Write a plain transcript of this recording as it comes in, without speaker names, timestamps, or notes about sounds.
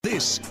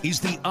This is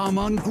the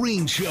Ahman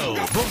Green Show,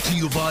 brought to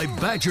you by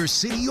Badger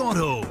City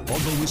Auto on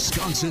the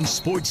Wisconsin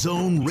Sports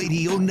Zone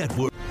Radio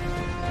Network.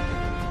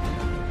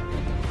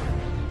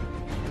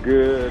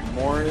 Good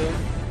morning,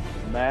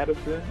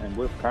 Madison and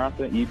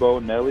Wisconsin. Ebo,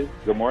 Nelly.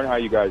 Good morning. How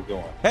you guys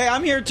doing? Hey,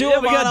 I'm here too. Yeah,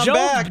 we got I'm Joe.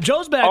 back.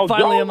 Joe's back Oh,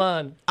 finally, Joe?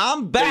 Ahman.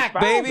 I'm back,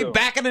 baby. him.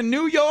 Back in the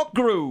New York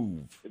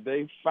groove.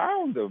 They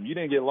found him. You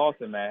didn't get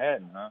lost in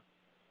Manhattan, huh?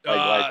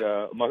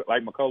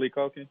 Like Macaulay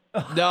Culkin?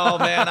 No,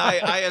 man,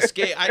 I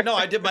escaped. I know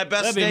I did my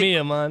best. That'd be snake. me,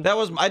 Ahman.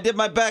 I did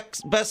my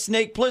best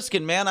Snake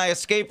Plissken, man. I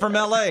escaped from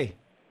L.A.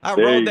 I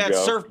There rode you that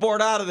go.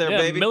 surfboard out of there, Yeah,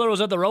 baby. Miller was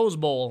at the Rose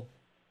Bowl.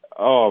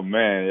 Oh,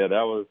 man. Yeah,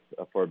 that was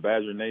for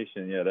Badger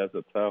Nation. Yeah, that's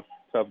a tough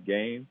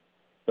game,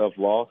 tough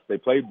loss. They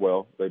played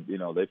well. They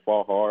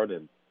fought hard,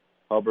 and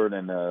Hubbard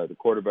and the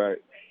quarterback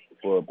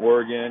for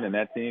Oregon and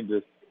that team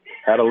just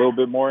had a little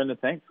bit more in the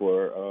tank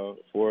for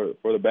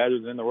the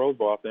Badgers in the Rose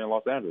Bowl out there in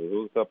Los Angeles. It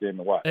was a tough game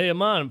to watch. Hey,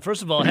 Ahman.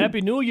 First of all, Happy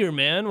New Year,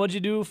 man. What'd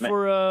you do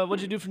for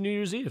New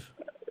Year's Eve?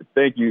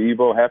 Thank you,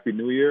 Evo. Happy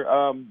New Year.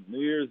 New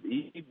Year's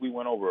Eve, we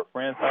went over a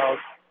friend's house,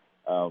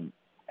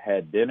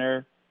 had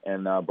dinner,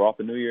 and brought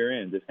the New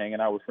Year in, just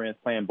hanging out with friends,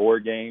 playing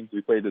board games.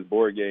 We played this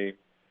board game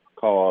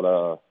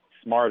called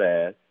Smart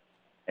Ass,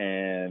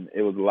 and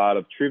it was a lot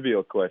of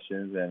trivial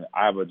questions, and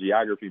I have a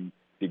geography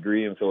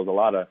degree, and so it was a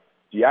lot of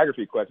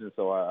geography questions,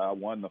 so I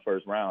won the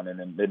first round,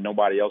 and then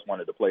nobody else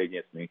wanted to play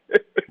against me.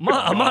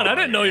 Ahman, I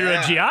didn't know you were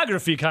a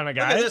geography kind of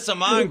Look guy. at this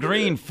Ahman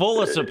Green,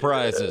 full of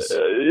surprises.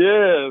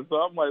 Yeah, so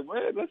I'm like,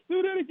 man, let's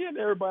do that again.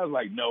 Everybody's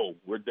like, no,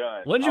 we're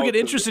done. When did you get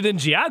interested in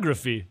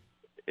geography?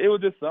 It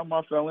was just something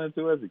I fell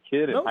into as a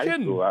kid in No high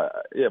kidding. school.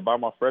 By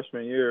my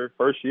freshman year,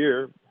 first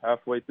year,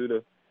 halfway through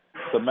the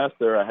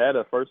semester, I had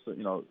a first,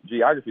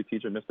 geography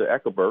teacher, Mr.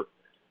 Eckelberg,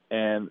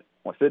 and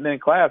when sitting in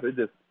class, it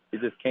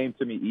just came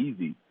to me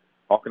easy,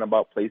 talking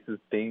about places,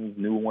 things,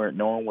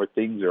 knowing where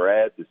things are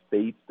at, the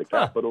states, the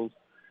capitals,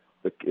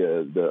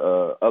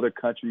 the other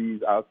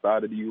countries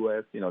outside of the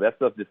U.S. That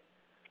stuff just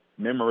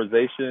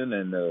memorization,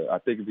 and I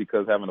think it's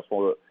because having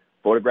a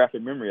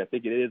photographic memory, I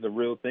think it is a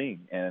real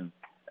thing, and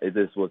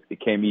it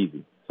came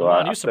easy. So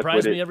Ahman, I you stuck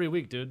surprise with me it. every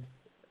week, dude.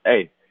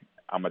 Hey,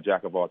 I'm a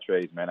jack of all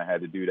trades, man. I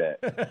had to do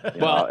that.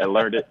 I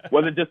learned it.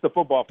 Wasn't just the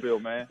football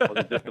field, man.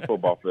 Wasn't just the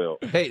football field.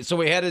 Hey, so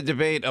we had a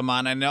debate,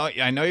 Ahman. I know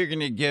you're going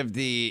to give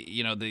the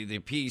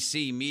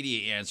PC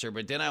media answer,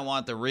 but then I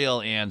want the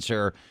real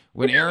answer.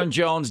 When Aaron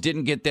Jones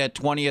didn't get that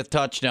 20th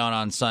touchdown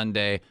on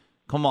Sunday,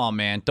 come on,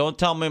 man. Don't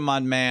tell me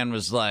my man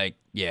was like,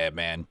 yeah,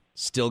 man,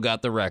 still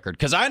got the record.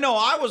 Because I know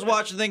I was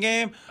watching the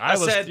game. I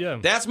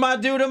said, that's my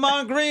dude,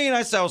 Ahman Green.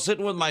 I was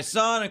sitting with my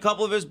son and a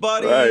couple of his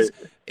buddies. Right.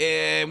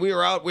 And we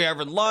were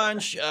having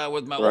lunch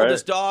with my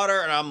oldest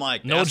daughter, and I'm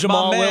like, No that's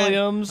Jamal my man.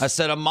 Williams. I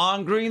said,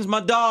 Ahman Green's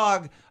my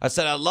dog. I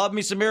said, I love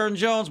me some Aaron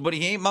Jones, but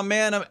he ain't my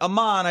man,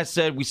 Ahman. I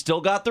said, we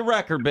still got the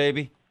record,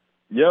 baby.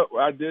 Yep,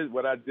 I did.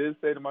 What I did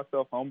say to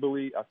myself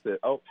humbly, I said,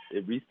 "Oh,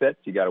 it resets.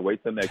 You got to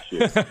wait till next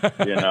year."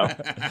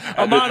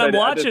 Ahman, I'm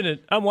watching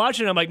it. I'm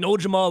watching it. I'm like, no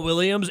Jamal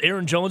Williams.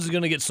 Aaron Jones is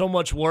going to get so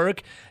much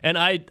work. And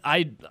I'm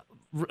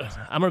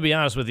going to be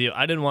honest with you.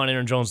 I didn't want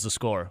Aaron Jones to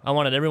score. I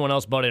wanted everyone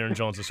else but Aaron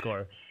Jones to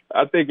score.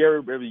 I think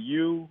every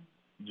you,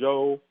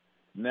 Joe,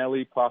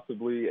 Nelly,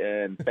 possibly,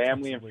 and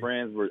family and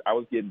friends I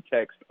was getting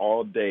texts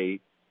all day.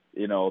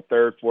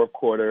 Third, fourth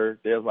quarter,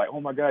 they was like, "Oh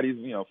my God!"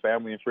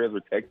 Family and friends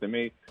were texting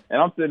me, and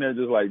I'm sitting there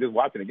just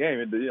watching the game.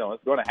 And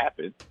it's going to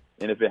happen,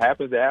 and if it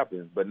happens, it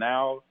happens. But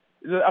now,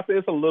 I say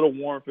it's a little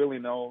warm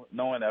feeling, knowing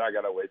that I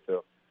got to wait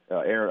till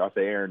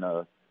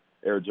Aaron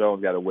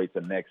Jones got to wait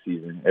till next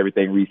season.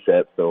 Everything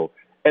resets. So,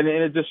 and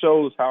it just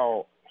shows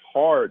how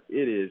hard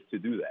it is to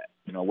do that.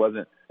 It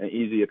wasn't an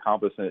easy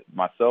accomplishment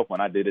myself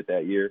when I did it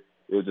that year.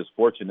 It was just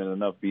fortunate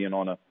enough being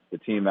on the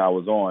team that I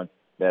was on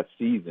that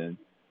season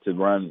to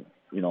run.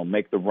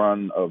 Make the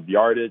run of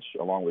yardage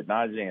along with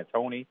Najee and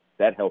Tony.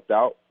 That helped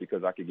out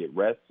because I could get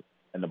rest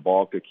and the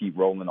ball could keep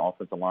rolling, the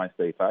offensive line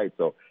stay tight.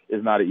 So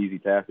it's not an easy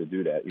task to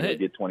do that.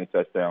 Get 20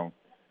 touchdowns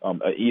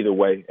either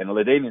way. And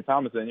LaDainian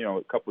Tomlinson,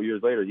 a couple of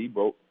years later, he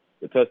broke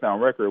the touchdown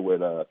record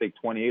with, I think,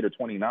 28 or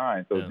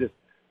 29. So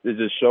it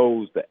just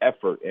shows the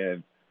effort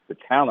and the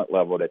talent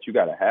level that you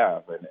got to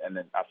have. And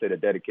then I say the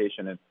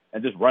dedication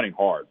and just running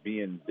hard,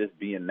 being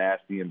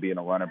nasty and being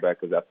a running back,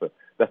 because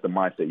that's the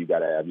mindset you got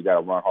to have. You got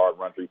to run hard,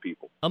 run through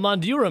people. Ahman,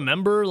 do you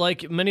remember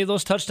many of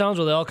those touchdowns,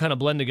 or they all kind of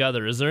blend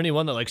together? Is there any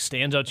one that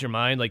stands out to your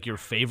mind, like your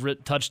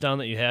favorite touchdown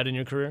that you had in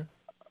your career?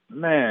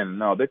 Man,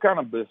 no, they're kind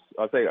of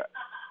I'll say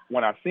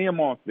when I see them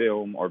on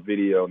film or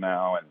video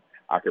now, and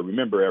I can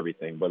remember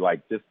everything, but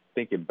just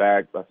thinking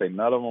back, I say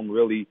none of them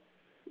really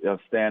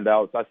stand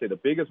out. So I say the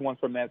biggest one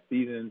from that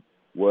season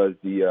was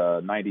the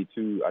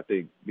 92, I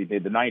think we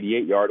did the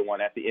 98-yard one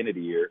at the end of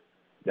the year.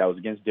 That was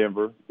against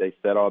Denver. They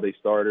set all their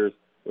starters,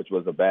 which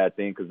was a bad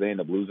thing because they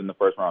ended up losing the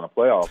first round of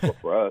playoffs. But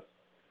for us,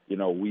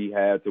 we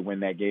had to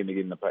win that game to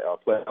get in the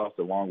playoffs,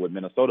 along with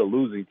Minnesota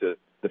losing to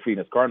the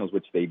Phoenix Cardinals,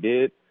 which they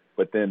did.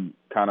 But then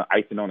kind of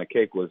icing on the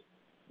cake was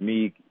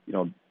me,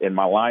 and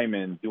my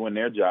linemen doing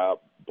their job,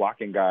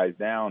 blocking guys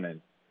down and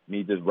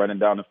me just running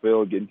down the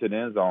field, getting to the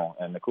end zone.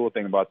 And the cool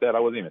thing about that, I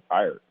wasn't even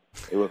tired.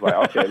 It was like,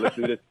 okay, let's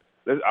do this.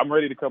 I'm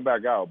ready to come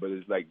back out, but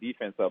it's like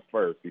defense up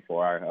first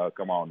before I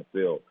come out on the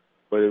field.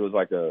 But it was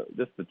like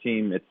just the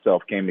team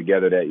itself came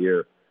together that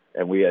year,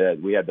 and we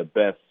had the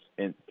best,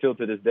 and till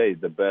to this day,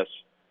 the best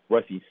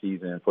rushing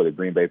season for the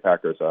Green Bay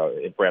Packers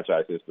in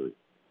franchise history.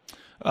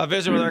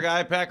 Visit with our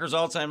guy, Packers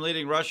all-time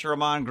leading rusher,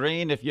 Ahman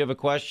Green. If you have a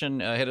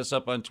question, hit us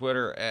up on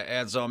Twitter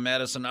at Zone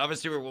Madison.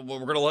 Obviously, we're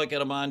going to look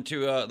at Ahman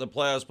to the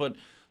playoffs, but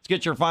let's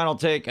get your final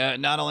take,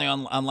 not only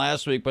on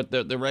last week, but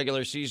the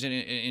regular season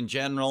in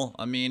general.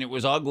 I mean, it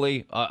was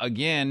ugly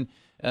again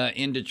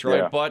in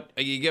Detroit, but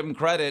you give them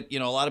credit. You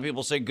know, a lot of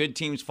people say good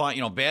teams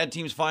bad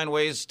teams find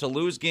ways to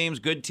lose games.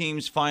 Good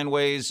teams find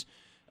ways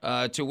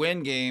to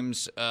win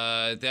games.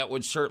 That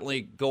would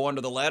certainly go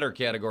under the latter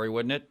category,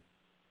 wouldn't it?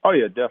 Oh,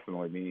 yeah,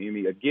 definitely. I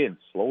mean, again,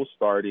 slow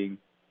starting,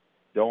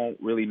 don't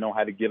really know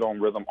how to get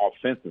on rhythm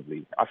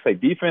offensively. I say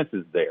defense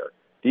is there.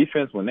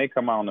 Defense, when they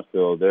come out on the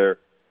field, they're,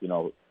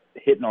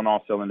 hitting on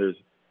all cylinders.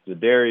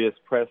 Zadarius,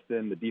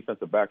 Preston, the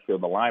defensive backfield,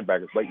 the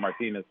linebackers, Blake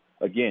Martinez,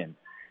 again,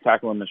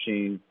 tackling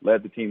machine,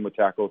 led the team with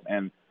tackles,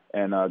 and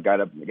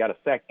got a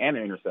sack and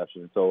an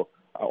interception. So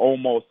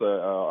almost,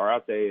 or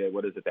out there,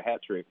 the hat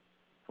trick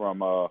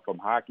from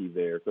hockey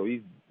there. So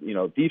he's,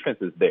 defense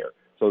is there.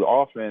 So the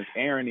offense,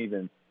 Aaron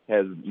even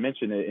has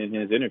mentioned it in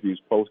his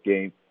interviews,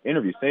 post-game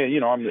interviews, saying,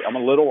 I'm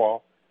a little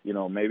off.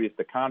 Maybe it's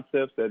the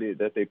concepts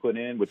that they put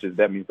in,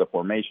 that means the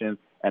formation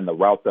and the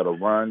routes that are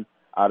run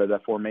out of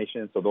that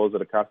formation. So those are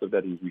the concepts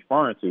that he's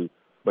referring to.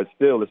 But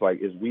still,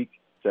 it's week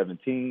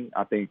 17.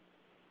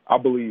 I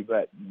believe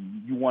that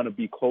you want to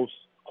be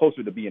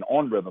closer to being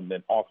on rhythm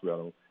than off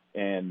rhythm.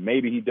 And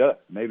maybe he does.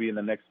 Maybe in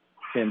the next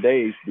 10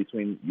 days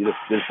between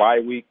this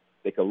bye week,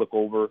 they could look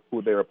over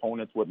who their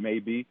opponents would may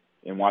be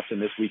in watching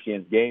this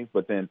weekend's games,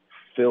 but then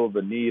feel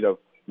the need of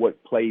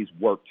what plays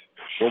worked.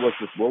 What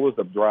was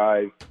the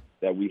drive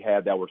that we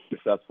had that were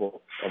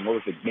successful, and what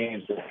was the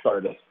games that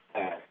started us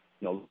fast?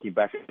 Looking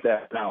back at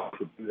that now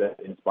to do that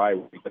in bye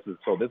week. This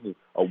is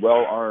a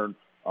well-earned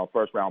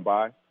first-round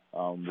bye.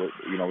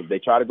 They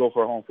try to go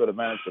for a home field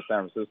advantage, but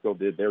San Francisco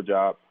did their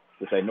job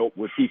to say, nope,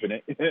 we're keeping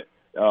it.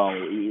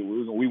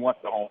 We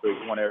want the home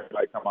field. We want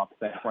everybody to come out to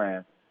San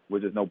Fran,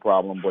 which is no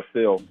problem. But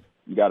still,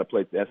 you got to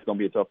play. That's going to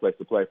be a tough place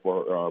to play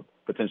for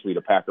potentially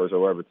the Packers or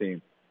whatever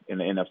team in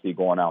the NFC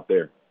going out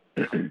there.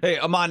 Hey,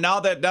 Ahman,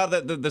 now that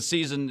the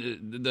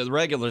season, the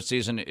regular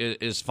season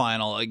is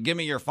final, give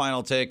me your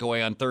final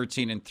takeaway on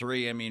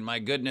 13-3. I mean, my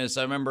goodness,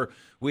 I remember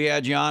we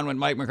had you on when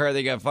Mike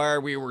McCarthy got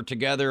fired. We were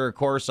together, of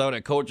course, out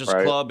at Coaches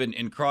Club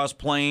in Cross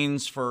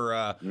Plains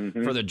for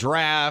the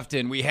draft,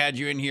 and we had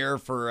you in here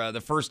for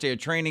the first day of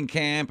training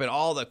camp and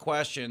all the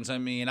questions. I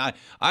mean,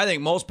 I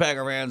think most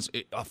Packer fans,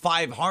 a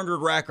 500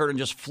 record and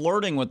just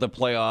flirting with the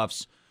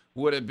playoffs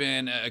would have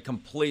been a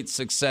complete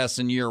success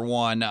in year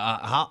one.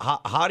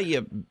 How do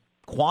you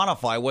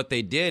quantify what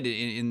they did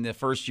in the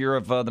first year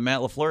of the Matt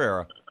LaFleur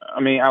era?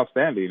 I mean,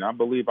 outstanding. I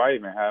believe I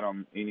even had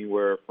them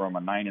anywhere from a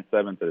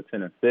 9-7 to a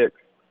 10-6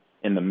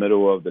 in the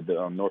middle of the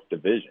North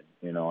Division.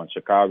 In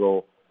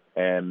Chicago,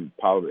 and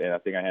I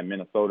think I had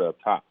Minnesota up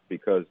top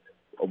because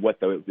of what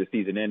the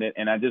season ended.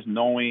 And I just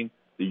knowing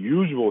the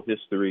usual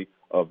history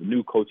of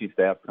new coaching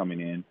staff coming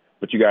in.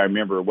 But you got to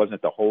remember, it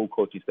wasn't the whole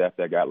coaching staff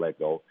that got let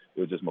go.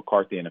 It was just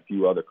McCarthy and a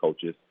few other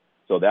coaches.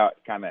 So that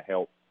kind of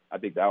helped. I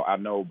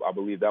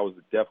believe that was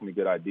definitely a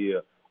good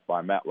idea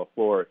by Matt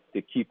LaFleur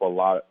to keep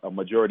a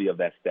majority of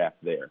that staff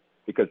there,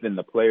 because then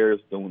the players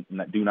do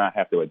not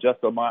have to adjust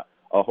a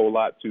whole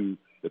lot to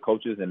the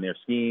coaches and their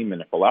scheme and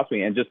their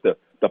philosophy and just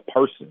the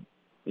person,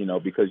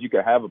 because you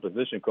can have a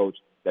position coach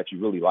that you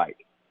really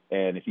like.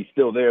 And if he's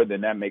still there,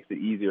 then that makes it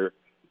easier.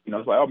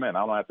 It's like, oh, man,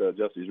 I don't have to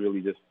adjust. He's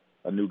really just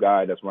a new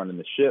guy that's running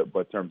the ship.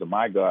 But in terms of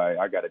my guy,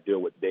 I got to deal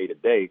with day to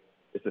day.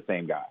 It's the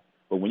same guy.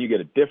 But when you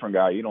get a different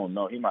guy, you don't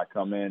know. He might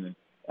come in and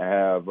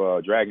have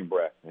dragon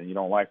breath, and you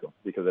don't like him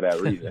because of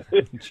that reason.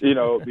 Because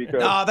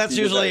no, that's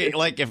usually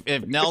like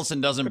if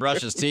Nelson doesn't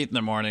brush his teeth in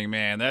the morning,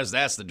 man.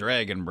 That's the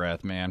dragon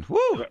breath, man.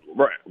 Woo.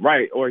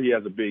 Right. Or he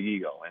has a big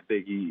ego and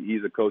think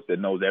he's a coach that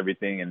knows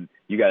everything, and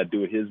you got to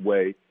do it his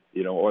way,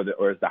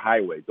 or it's the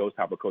highway. Those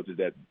type of coaches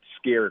that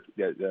scare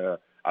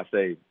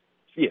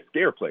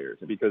scare players,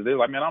 because they're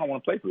like, man, I don't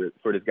want to play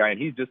for this guy, and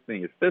he's just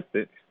the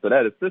assistant, so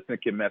that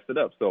assistant can mess it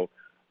up. So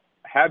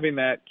having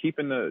that,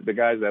 keeping the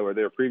guys that were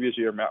there previous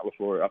year, Matt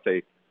LaFleur, I'll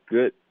say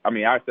good. I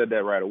mean, I said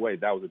that right away.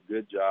 That was a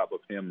good job of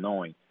him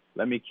knowing,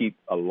 let me keep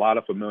a lot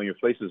of familiar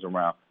faces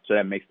around, so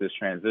that makes this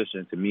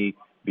transition to me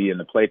being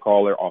the play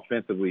caller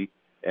offensively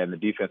and the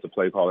defensive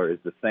play caller is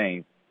the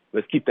same.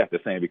 Let's keep that the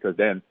same, because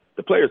then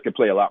the players can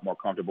play a lot more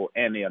comfortable,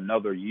 and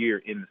another year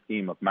in the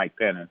scheme of Mike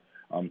Pennon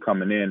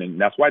coming in. And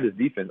that's why this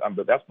defense,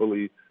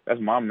 that's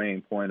my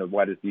main point of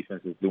why this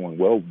defense is doing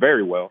well,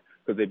 very well,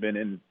 because they've been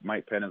in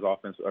Mike Pennon's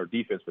offense or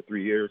defense for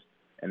 3 years,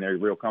 and they're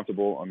real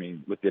comfortable. I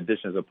mean, with the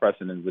additions of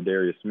Preston and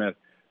Zadarius Smith,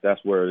 that's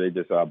where they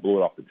just blew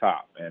it off the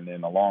top. And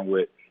then along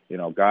with,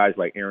 guys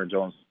like Aaron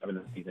Jones having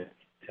the season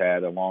he's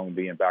had, along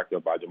being backed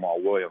up by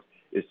Jamal Williams,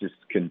 it's just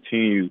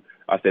continue.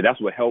 I said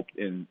that's what helped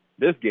in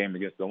this game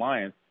against the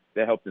Lions,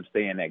 that helped him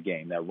stay in that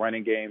game. That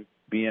running game,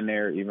 being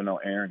there, even though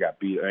Aaron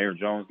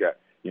Jones got,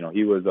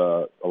 he was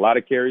a lot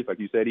of carries, like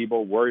you said,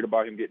 Ebo, worried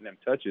about him getting them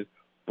touches,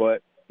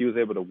 but he was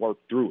able to work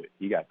through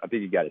it. I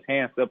think he got his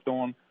hand stepped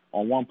on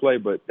one play,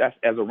 but that's,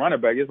 as a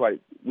running back, it's like,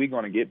 we're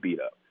going to get beat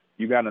up.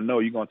 You got to know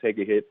you're going to take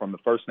a hit from the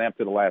first snap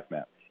to the last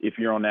snap. If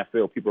you're on that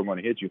field, people are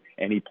going to hit you,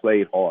 and he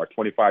played hard.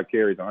 25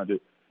 carries, 100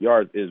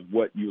 yards is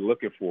what you're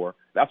looking for.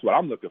 That's what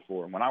I'm looking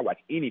for when I watch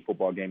any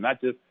football game, not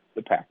just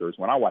the Packers.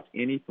 When I watch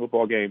any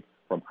football game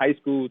from high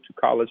school to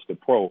college to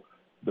pro,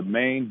 the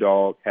main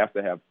dog has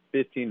to have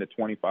 15 to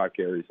 25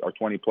 carries or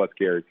 20-plus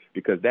carries,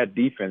 because that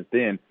defense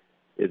then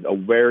is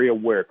very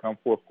aware. Come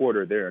fourth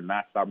quarter, they're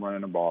not stop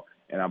running the ball.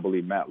 And I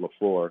believe Matt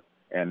LaFleur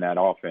and that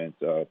offense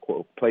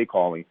play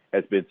calling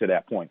has been to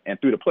that point. And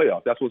through the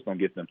playoffs, that's what's going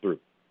to get them through.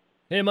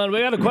 Hey, man, we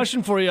got a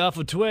question for you off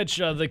of Twitch.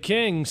 The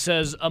King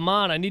says,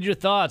 Ahman, I need your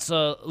thoughts.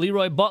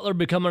 Leroy Butler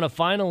becoming a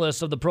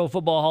finalist of the Pro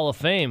Football Hall of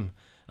Fame.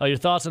 Your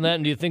thoughts on that,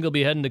 and do you think he'll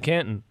be heading to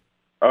Canton?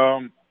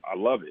 I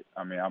love it.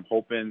 I mean, I'm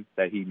hoping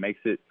that he makes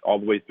it all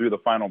the way through the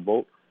final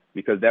vote,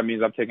 because that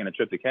means I'm taking a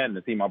trip to Canton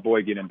to see my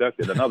boy get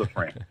inducted, another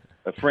friend,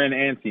 a friend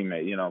and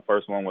teammate.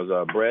 First one was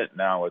Brett.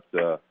 Now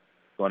it's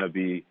going to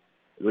be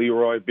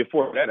Leroy.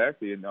 Before that,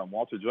 actually, and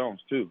Walter Jones,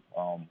 too.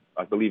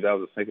 I believe that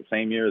was the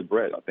same year as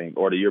Brett, I think,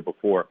 or the year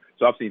before.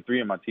 So I've seen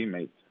 3 of my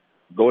teammates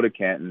go to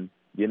Canton,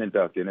 get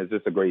inducted, and it's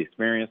just a great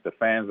experience. The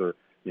fans are,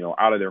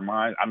 out of their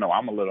mind. I know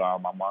I'm a little out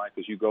of my mind,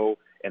 because you go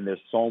and there's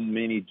so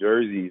many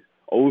jerseys,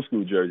 old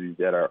school jerseys,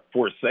 that are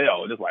for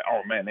sale. And it's like,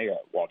 oh, man, they got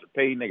Walter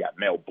Payton, they got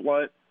Mel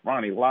Blount,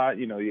 Ronnie Lott.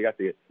 You got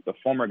the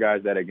former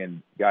guys that,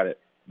 again,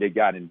 they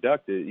got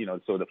inducted.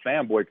 So the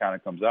fanboy kind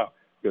of comes out,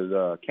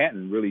 because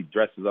Canton really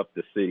dresses up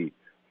the city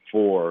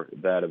for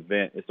that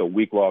event. It's a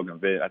week-long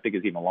event. I think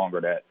it's even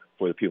longer that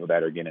for the people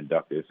that are getting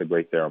inducted. It's a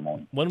great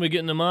ceremony. When are we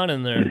getting them on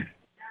in there?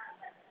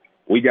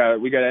 We got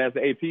to ask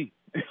the AP.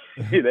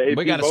 The AP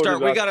we got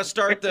to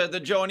start the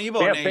Joe and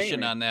Ebo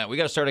Nation on that. We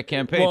got to start a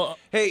campaign. Well,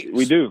 hey,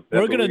 we do.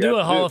 We're going to do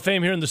a Hall of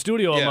Fame here in the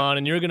studio, Ahman,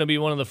 and you're going to be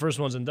one of the first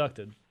ones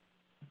inducted.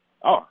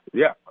 Oh,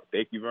 yeah.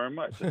 Thank you very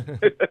much.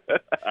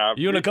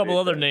 You and a couple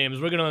other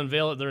names. We're going to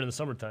unveil it during the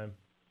summertime.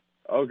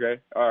 Okay.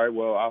 All right.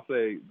 Well, I'll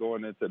say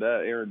going into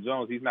that, Aaron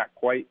Jones, he's not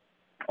quite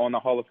on the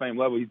Hall of Fame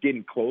level. He's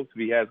getting close.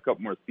 If he has a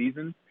couple more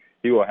seasons,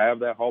 he will have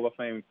that Hall of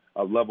Fame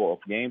level of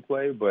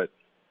gameplay, but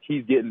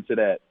he's getting to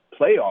that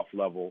playoff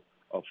level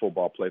of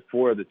football play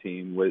for the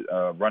team, with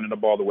running the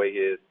ball the way he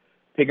is,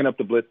 picking up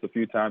the blitz a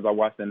few times. I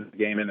watched in the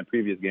game and the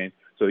previous game.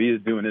 So he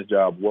is doing his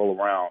job well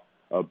around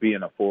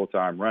being a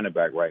full-time running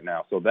back right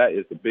now. So that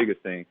is the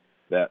biggest thing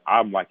that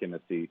I'm liking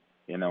to see.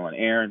 And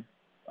Aaron,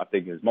 I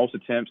think his most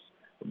attempts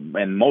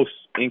and most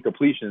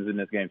incompletions in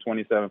this game,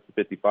 27 for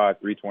 55,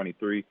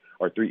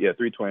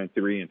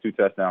 323 and 2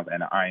 touchdowns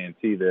and an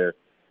INT there.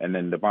 And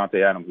then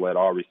Devontae Adams led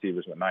all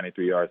receivers with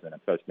 93 yards and a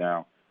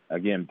touchdown.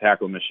 Again,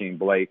 tackle machine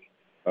Blake,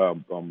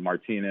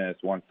 Martinez,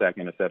 1 sack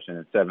interception,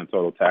 and 7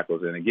 total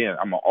tackles. And again,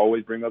 I'm going to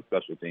always bring up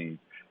special teams.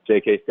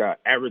 J.K. Scott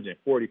averaging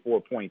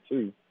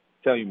 44.2.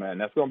 Tell you, man,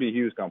 that's going to be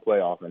huge come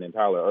playoff. And then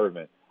Tyler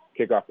Irvin,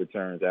 kickoff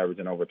returns,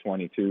 averaging over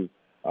 22.3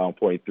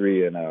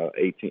 and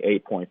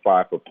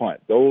 8.5 for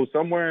punt. Those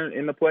somewhere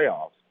in the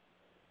playoffs,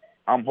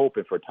 I'm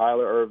hoping for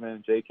Tyler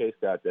Irvin, J.K.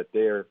 Scott, that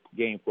their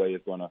gameplay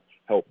is going to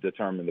help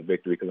determine the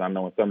victory, because I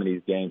know in some of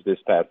these games this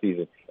past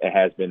season it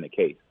has been the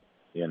case,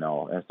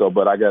 And so,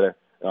 but I got to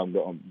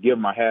tip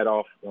my hat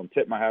off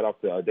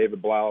to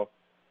David Blau,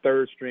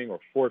 3rd string or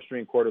 4th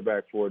string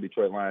quarterback for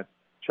Detroit Lions,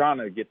 trying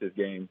to get this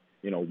game,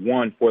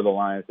 won for the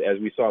Lions. As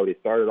we saw, they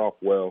started off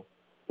well,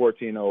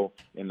 14-0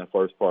 in the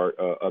first part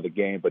of the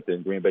game, but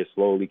then Green Bay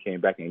slowly came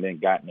back and then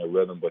got in their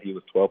rhythm. But he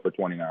was 12 for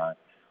 29,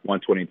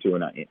 122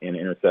 in an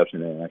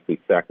interception, and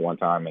actually sacked one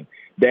time. And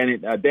Danny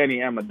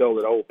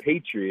Amendola, the old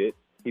Patriot,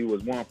 he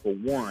was 1 for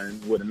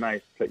 1 with a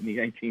nice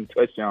 19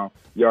 touchdown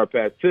yard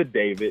pass to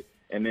David.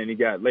 And then he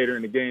got later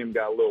in the game,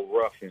 got a little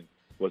rough and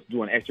was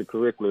doing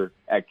extracurricular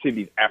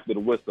activities after the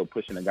whistle,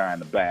 pushing a guy in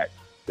the back.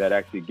 That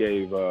actually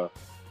gave a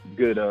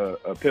good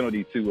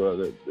penalty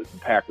to the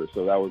Packers.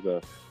 So that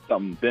was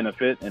something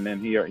benefit. And then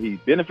he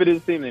benefited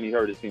his team, and then he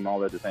hurt his team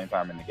all at the same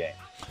time in the game.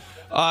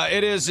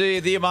 It is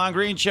the Ahman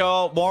Green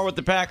Show. More with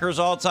the Packers'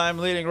 all-time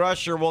leading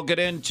rusher. We'll get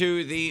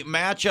into the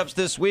matchups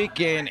this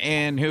weekend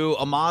and who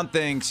Ahman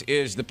thinks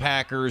is the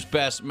Packers'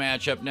 best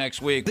matchup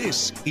next week.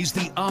 This is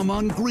the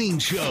Ahman Green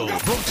Show,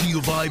 brought to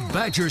you by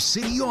Badger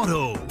City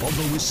Auto on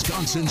the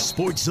Wisconsin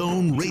Sports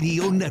Zone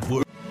Radio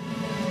Network.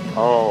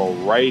 All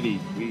righty.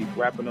 We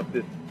wrapping up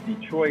this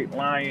Detroit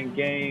Lion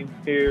game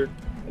here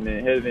and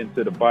then heading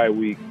into the bye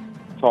week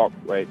talk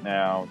right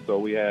now. So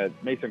we had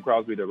Mason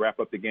Crosby to wrap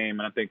up the game,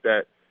 and I think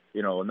that,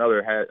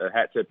 another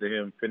hat tip to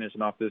him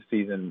finishing off this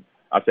season.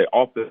 I'd say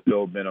off the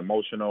field, been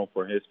emotional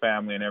for his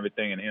family and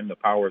everything, and him to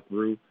power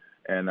through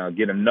and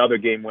get another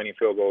game-winning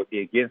field goal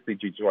against the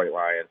Detroit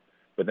Lions,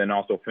 but then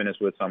also finish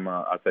with some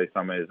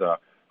of his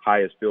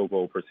highest field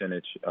goal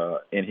percentage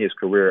in his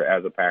career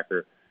as a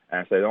Packer.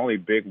 And I'd say the only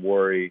big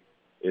worry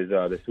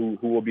this who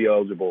will be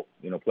eligible,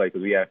 play,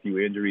 because we had a few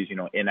injuries.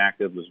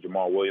 Inactive was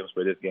Jamal Williams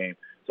for this game,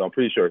 so I'm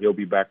pretty sure he'll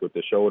be back with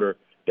the shoulder.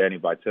 Danny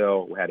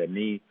Vitale had a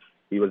knee;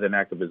 he was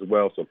inactive as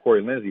well. So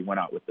Corey Lindsey went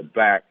out with the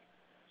back,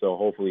 so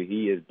hopefully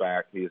he is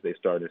back. He is their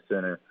starting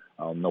center.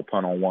 No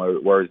pun on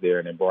words there.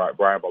 And then Brian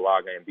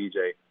Balaga and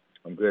BJ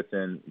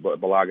Goodson,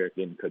 Balaga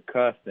getting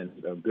concussed, and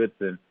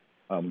Goodson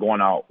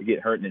going out,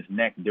 getting hurt in his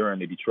neck during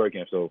the Detroit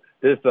game. So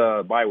this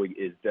bye week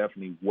is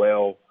definitely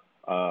well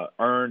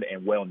earned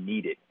and well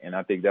needed. And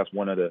I think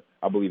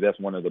I believe that's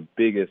one of the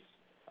biggest,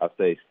 I'd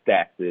say,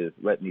 stats is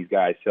letting these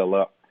guys fill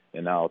up.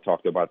 And I'll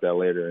talk about that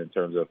later in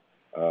terms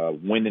of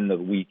winning the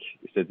week,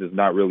 since it's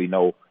not really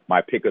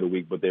my pick of the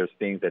week, but there's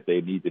things that they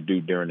need to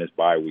do during this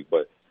bye week.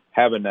 But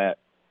having that,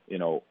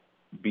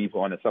 be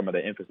on some of the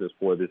emphasis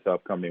for this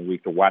upcoming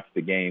week to watch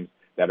the games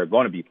that are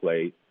going to be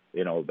played,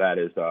 that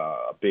is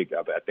a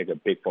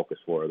big focus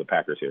for the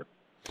Packers here.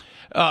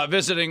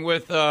 Visiting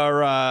with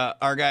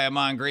our guy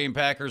Ahman Green,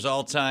 Packers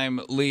all-time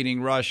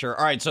leading rusher.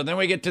 All right, so then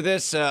we get to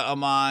this,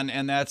 Ahman,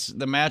 and that's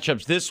the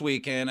matchups this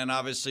weekend, and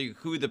obviously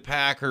who the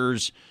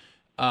Packers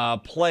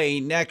play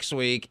next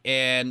week.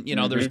 And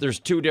there's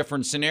two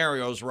different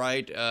scenarios,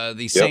 right?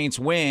 The Saints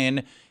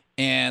win,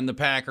 and the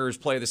Packers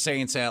play the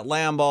Saints at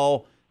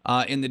Lambeau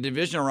in the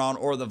divisional round,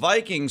 or the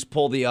Vikings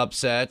pull the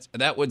upset.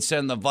 That would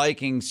send the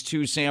Vikings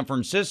to San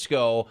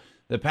Francisco.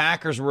 The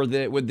Packers would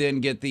then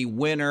get the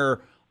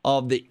winner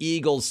of the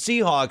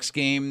Eagles-Seahawks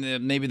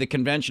game. Maybe the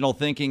conventional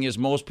thinking is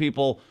most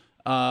people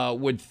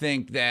would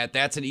think that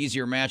that's an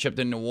easier matchup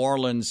than New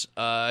Orleans.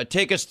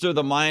 Take us through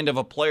the mind of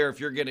a player if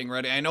you're getting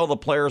ready. I know the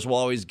players will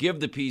always give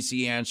the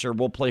PC answer.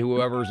 We'll play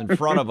whoever's in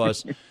front of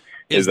us.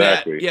 Is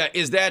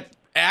that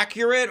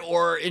accurate,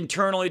 or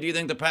internally do you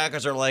think the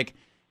Packers are like,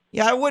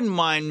 yeah, I wouldn't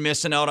mind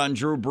missing out on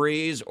Drew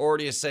Brees? Or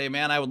do you say,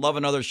 man, I would love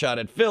another shot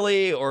at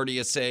Philly? Or do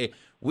you say,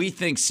 we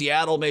think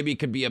Seattle maybe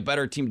could be a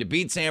better team to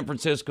beat San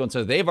Francisco, and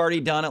so they've already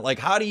done it? Like,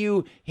 how do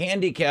you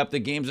handicap the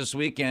games this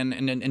weekend,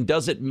 and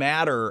does it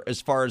matter as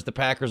far as the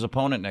Packers'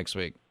 opponent next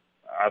week?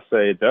 I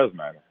say it does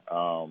matter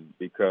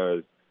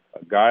because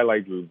a guy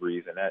like Drew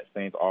Brees and that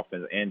Saints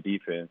offense and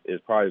defense is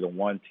probably the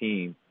one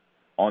team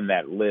on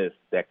that list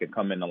that could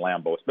come into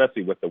Lambeau,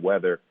 especially with the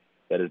weather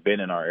that has been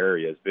in our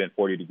area. It's been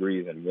 40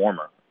 degrees and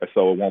warmer,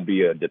 so it won't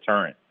be a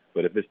deterrent.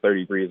 But if it's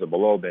 30 degrees or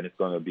below, then it's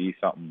going to be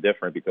something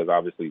different because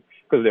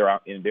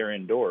they're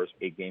indoors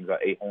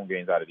 8 home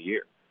games out of the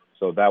year.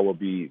 So that will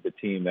be the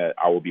team that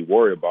I will be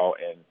worried about.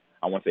 And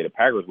I won't say the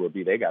Packers will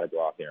be. They got to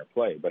go out there and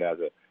play. But as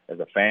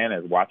a fan,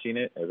 as watching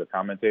it, as a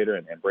commentator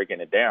and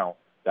breaking it down,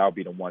 that will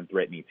be the one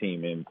threatening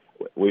team. And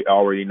we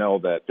already know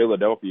that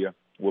Philadelphia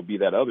will be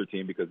that other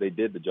team because they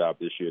did the job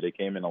this year. They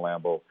came into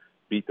Lambeau,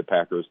 beat the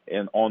Packers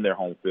and on their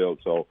home field.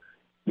 So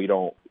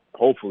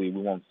hopefully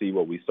we won't see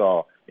what we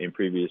saw in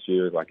previous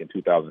years, like in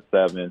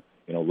 2007,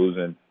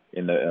 losing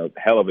in the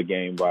hell of a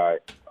game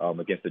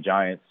against the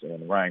Giants,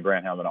 and Ryan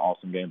Grant having an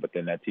awesome game, but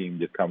then that team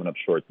just coming up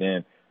short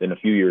then. Then a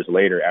few years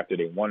later, after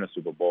they won the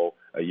Super Bowl,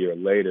 a year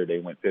later, they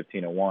went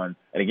 15-1,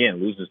 and again,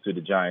 loses to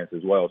the Giants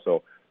as well.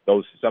 So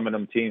some of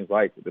them teams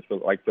like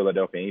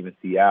Philadelphia and even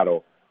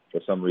Seattle for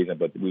some reason,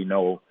 but we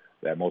know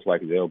that most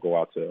likely they'll go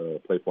out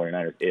to play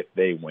 49ers if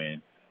they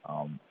win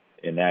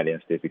in that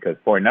instance, because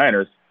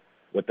 49ers,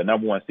 with the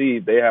number one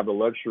seed, they have the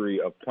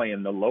luxury of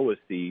playing the lowest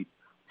seed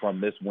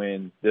from this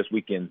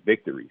weekend's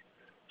victories.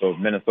 So if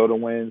Minnesota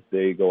wins,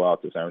 they go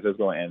out to San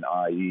Francisco, and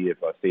i.e. if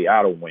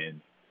Seattle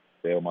wins,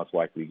 they'll most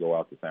likely go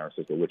out to San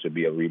Francisco, which would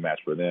be a rematch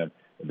for them.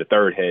 The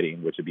third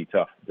heading, which would be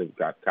tough to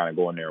kind of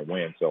go in there and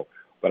win. So,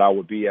 but I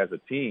would be, as a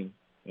team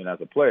and as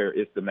a player,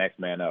 it's the next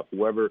man up.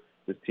 Whoever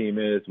this team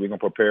is, we're going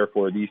to prepare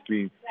for these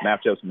 3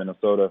 matchups: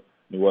 Minnesota,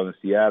 New Orleans,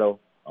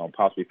 Seattle,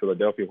 possibly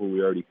Philadelphia, who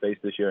we already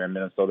faced this year, and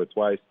Minnesota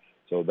twice.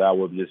 So that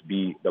would just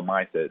be the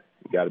mindset.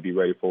 You got to be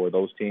ready for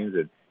those teams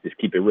and just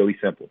keep it really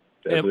simple.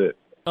 That's it.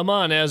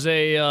 Ahman, as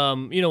a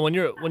when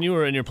you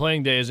were in your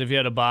playing days, if you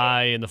had a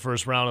bye in the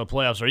first round of the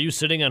playoffs, are you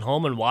sitting at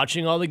home and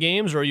watching all the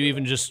games, or are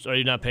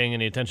you not paying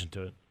any attention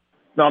to it?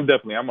 No,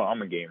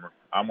 I'm a gamer.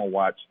 I'm gonna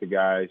watch the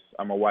guys.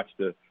 I'm gonna watch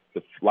the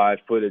live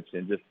footage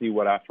and just see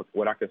what I could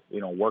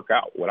work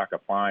out, what I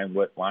could find,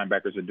 what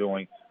linebackers are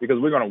doing, because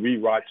we're gonna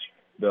rewatch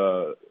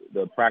the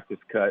practice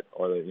cut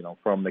or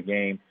from the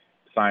game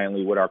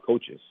silently with our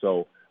coaches.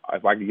 So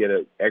if I could get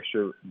an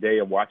extra day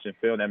of watching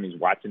film, that means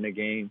watching the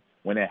game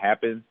when it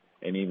happens,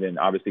 and even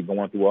obviously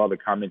going through all the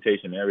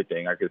commentation and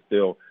everything,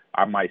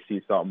 I might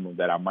see something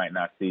that I might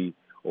not see,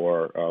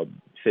 or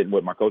sitting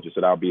with my coaches.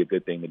 So that'll be a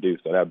good thing to do.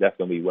 So that's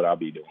definitely what I'll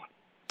be doing.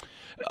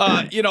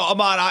 Ahman,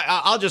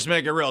 I'll just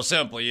make it real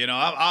simple.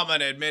 I'm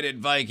an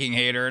admitted Viking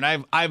hater,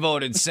 and I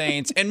voted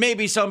Saints. And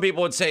maybe some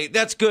people would say,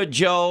 that's good,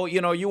 Joe.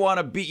 You want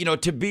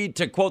to be,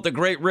 to quote the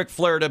great Ric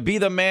Flair, to be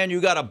the man,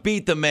 you got to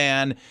beat the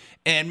man.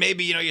 And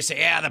maybe, you say,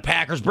 the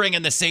Packers bring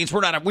in the Saints.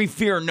 We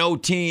fear no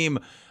team.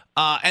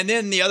 And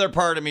then the other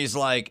part of me is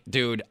like,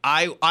 dude,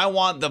 I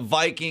want the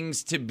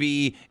Vikings to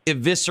be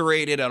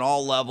eviscerated on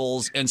all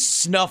levels and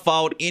snuff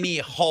out any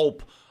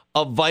hope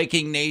a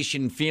Viking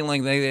Nation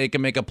feeling they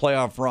can make a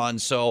playoff run.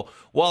 So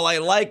while I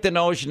like the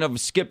notion of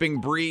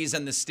skipping Breeze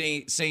and the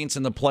Saints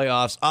in the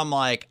playoffs, I'm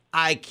like,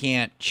 I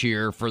can't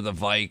cheer for the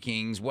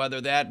Vikings,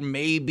 whether that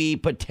may be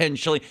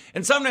potentially.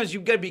 And sometimes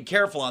you've got to be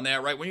careful on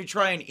that, right? When you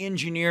try and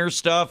engineer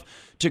stuff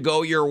to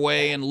go your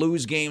way and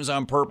lose games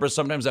on purpose,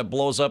 sometimes that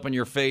blows up in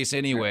your face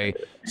anyway.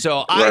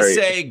 So I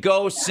say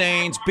go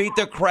Saints, beat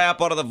the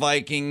crap out of the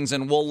Vikings,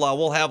 and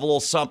we'll have a little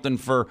something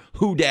for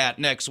Who Dat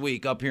next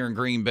week up here in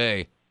Green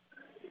Bay.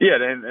 Yeah,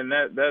 and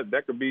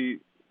that could be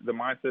the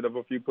mindset of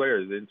a few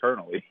players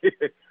internally.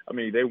 I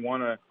mean, they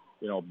want to,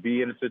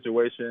 be in a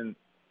situation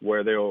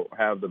where they'll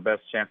have the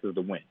best chances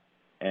to win.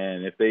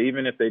 And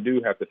even if they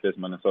do have to face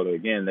Minnesota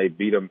again, they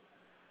beat them,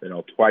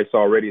 twice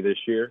already this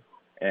year,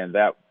 and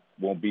that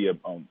won't be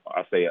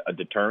a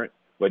deterrent.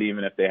 But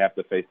even if they have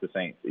to face the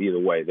Saints, either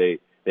way,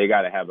 they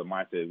got to have the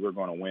mindset we're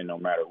going to win no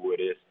matter who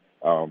it is,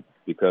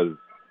 because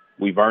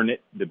we've earned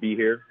it to be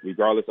here,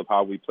 regardless of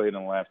how we played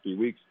in the last 3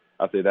 weeks.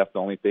 I say that's the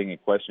only thing in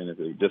question is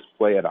to just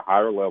play at a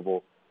higher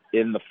level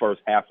in the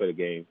first half of the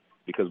game,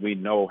 because we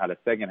know how the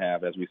second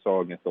half, as we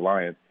saw against the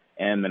Lions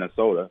and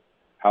Minnesota,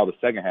 how the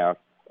second half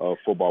of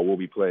football will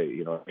be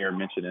played. Aaron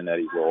mentioning that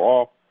he's a little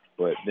off,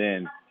 but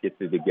then gets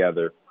it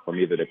together from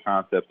either the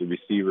concept, the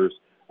receivers,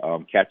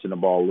 catching the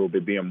ball a little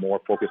bit, being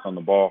more focused on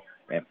the ball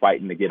and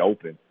fighting to get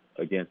open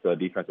against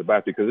defensive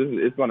backs, because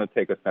it's going to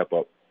take a step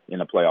up in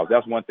the playoffs.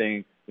 That's one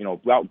thing,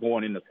 without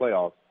going in the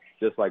playoffs,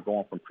 just like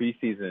going from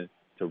preseason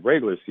to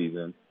regular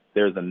season,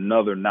 there's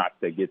another notch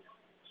that gets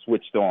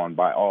switched on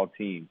by all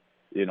teams.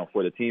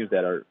 For the teams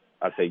that are,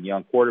 I'd say,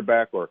 young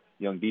quarterback or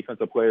young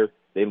defensive players,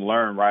 they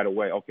learn right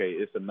away, okay,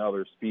 it's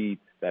another speed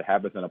that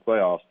happens in the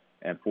playoffs.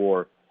 And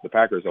for the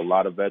Packers, a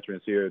lot of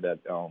veterans here that,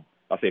 I'll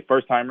say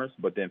first-timers,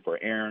 but then for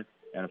Aaron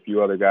and a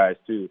few other guys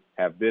too,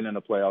 have been in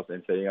the playoffs,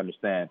 and so they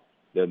understand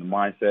the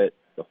mindset,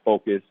 the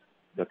focus,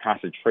 the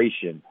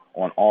concentration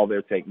on all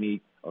their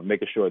technique of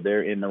making sure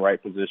they're in the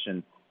right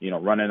position,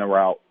 running a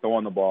route,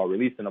 throwing the ball,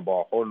 releasing the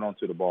ball, holding on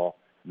to the ball,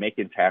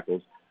 making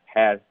tackles.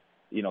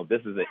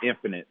 This is an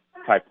infinite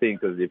type thing,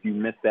 because if you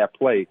miss that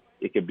play,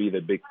 it could be the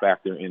big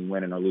factor in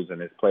winning or losing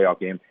this playoff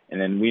game. And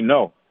then we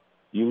know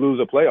you lose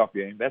a playoff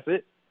game, that's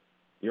it.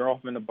 You're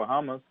off in the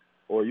Bahamas,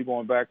 or you're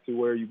going back to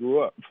where you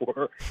grew up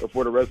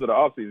for the rest of the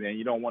offseason, and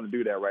you don't want to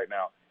do that right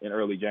now in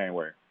early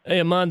January. Hey,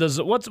 Ahman,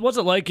 what's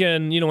it like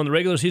in, when the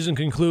regular season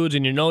concludes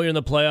and you're in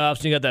the playoffs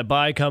and you got that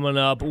bye coming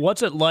up?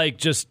 What's it like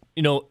just,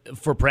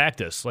 for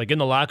practice, like in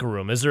the locker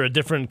room? Is there a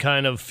different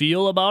kind of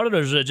feel about it, or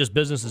is it just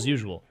business as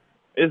usual?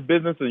 It's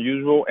business as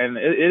usual, and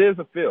it is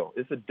a feel.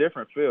 It's a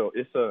different feel.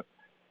 It's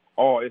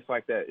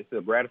like that. It's a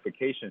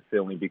gratification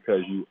feeling,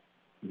 because you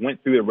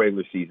went through the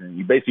regular season.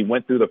 You basically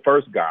went through the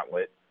first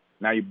gauntlet.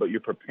 But you're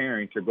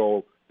preparing to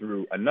go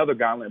through another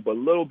gauntlet, but a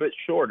little bit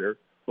shorter.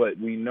 But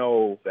we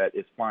know that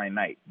it's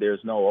finite. There's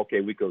no,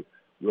 okay,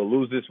 we'll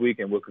lose this week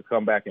and we could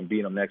come back and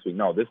beat them next week.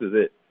 No, this is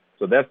it.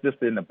 So that's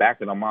just in the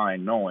back of the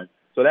mind, knowing.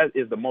 So that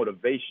is the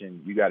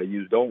motivation you got to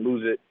use. Don't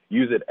lose it.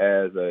 Use it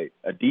as a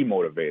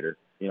demotivator.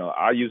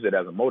 I use it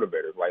as a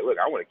motivator. Like, look,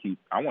 I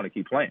want to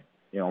keep playing.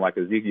 Like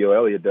Ezekiel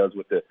Elliott does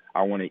with the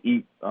I want to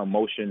eat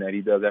motion that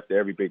he does after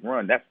every big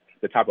run. That's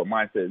the type of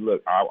mindset.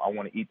 Look, I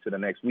want to eat to the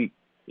next week.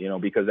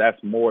 Because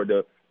that's more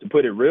to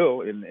put it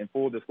real in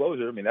full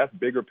disclosure. I mean, that's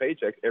bigger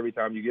paychecks every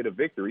time you get a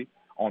victory,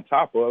 on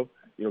top of,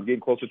 getting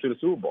closer to the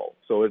Super Bowl.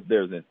 So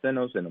there's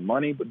incentives in the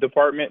money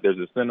department. There's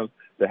incentives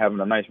to having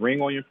a nice ring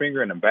on your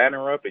finger and a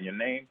banner up and your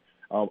name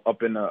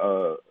up in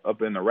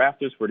the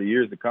rafters for the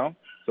years to come.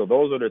 So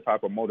those are the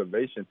type of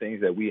motivation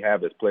things that we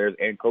have as players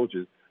and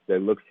coaches that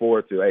look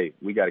forward to, hey,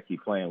 we got to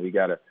keep playing. We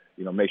got to,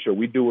 make sure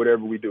we do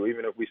whatever we do,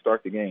 even if we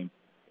start the game,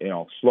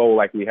 slow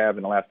like we have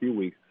in the last few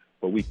weeks.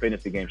 But we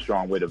finish the game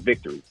strong with a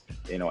victory,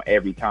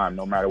 every time,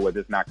 no matter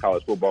whether it's not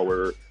college football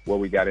where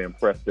we got to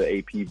impress the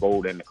AP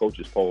vote and the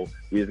coaches poll.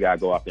 We just got to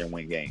go out there and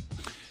win games.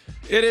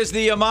 It is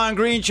the Ahman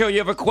Green Show. You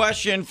have a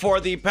question for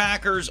the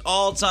Packers'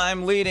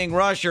 all-time leading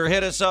rusher.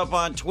 Hit us up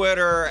on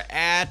Twitter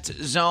at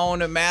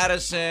Zone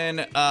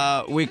Madison.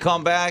 We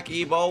come back,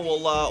 Ebo.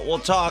 We'll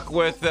talk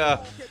with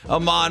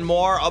Ahman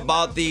more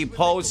about the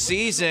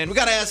postseason. We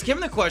got to ask him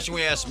the question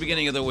we asked at the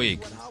beginning of the week: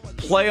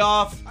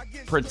 playoff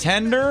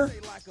pretender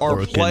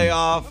or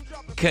playoff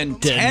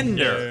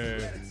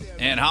contender?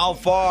 And how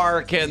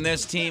far can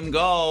this team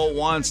go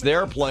once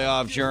their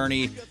playoff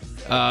journey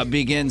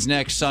begins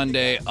next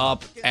Sunday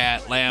up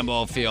at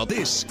Lambeau Field?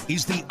 This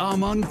is the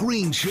Ahman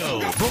Green Show,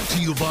 brought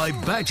to you by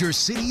Badger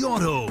City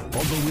Auto on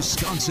the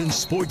Wisconsin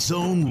Sports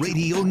Zone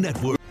Radio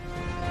Network.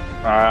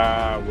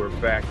 We're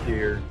back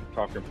here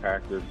talking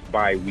Packers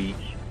bye week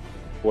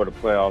for the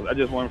playoffs. I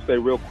just want to say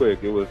real quick,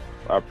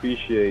 I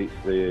appreciate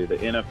the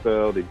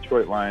NFL, the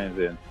Detroit Lions,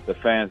 and the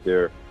fans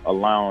there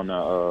allowing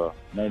a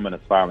moment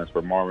of silence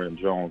for Marvin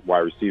Jones, wide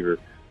receiver,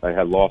 that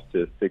had lost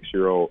his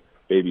 6-year-old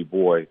baby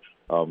boy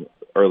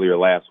earlier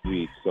last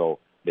week. So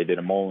they did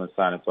a moment of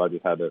silence, so I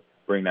just had to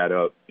bring that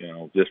up,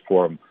 just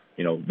for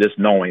just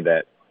knowing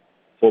that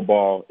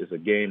football is a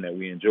game that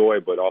we enjoy,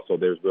 but also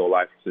there's real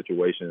life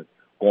situations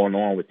going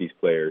on with these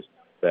players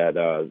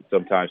that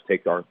sometimes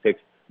takes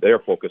their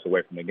focus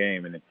away from the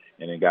game, and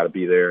they got to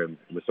be there and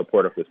the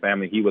support of his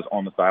family. He was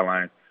on the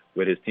sideline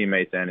with his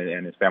teammates and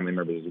his family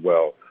members as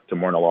well to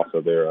mourn the loss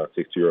of their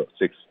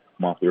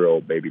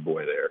 6-month-old baby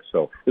boy there.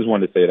 So just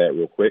wanted to say that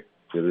real quick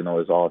because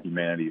there's all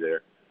humanity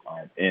there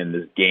in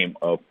this game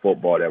of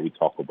football that we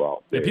talk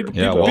about. Yeah,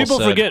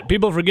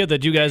 people forget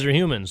that you guys are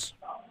humans.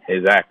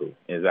 Exactly.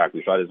 So I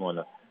just want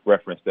to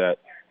reference that,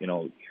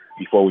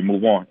 before we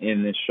move on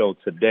in this show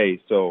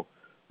today. So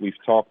we've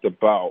talked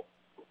about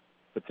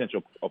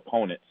potential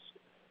opponents,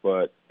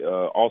 but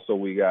also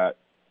we got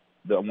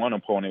the one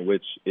opponent,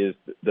 which is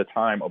the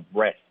time of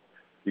rest,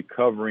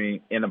 recovering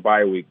in a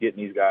bye week,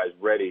 getting these guys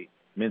ready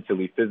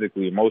mentally,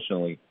 physically,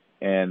 emotionally.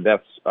 And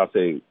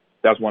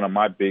that's one of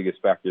my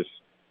biggest factors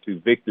to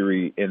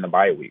victory in the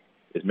bye week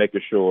is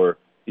making sure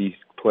these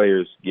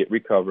players get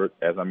recovered.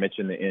 As I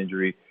mentioned, the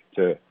injury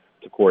to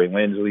Corey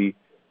Lindsley,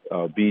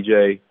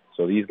 BJ.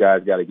 So these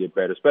guys got to get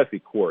better, especially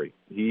Corey.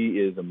 He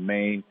is the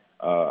main,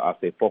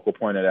 focal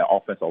point of that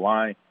offensive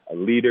line, a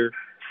leader,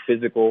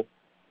 physical,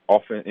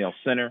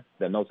 center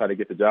that knows how to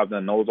get the job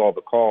done, knows all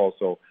the calls.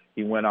 So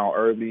he went out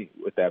early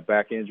with that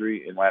back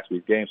injury in last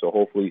week's game. So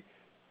hopefully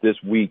this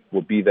week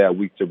will be that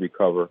week to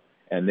recover.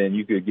 And then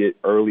you could get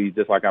early,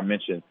 just like I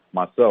mentioned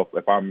myself.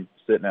 If I'm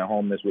sitting at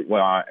home this week, if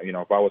I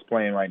was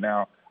playing right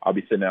now, I'll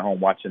be sitting at home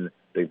watching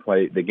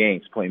the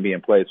games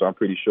being played. So I'm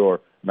pretty sure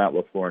Matt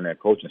LaFleur and that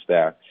coaching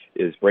staff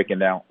is breaking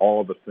down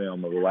all the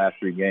film of the last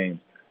 3 games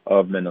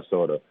of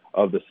Minnesota,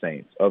 of the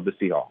Saints, of the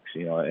Seahawks.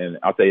 And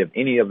I'll tell you, if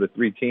any of the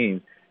 3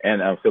 teams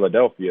and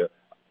Philadelphia,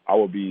 I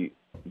will be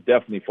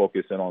definitely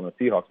focusing on the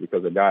Seahawks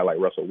because a guy like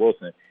Russell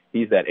Wilson,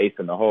 he's that ace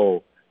in the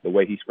hole. The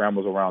way he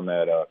scrambles around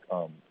that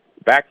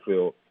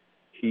backfield,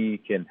 he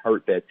can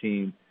hurt that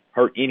team,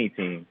 hurt any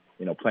team,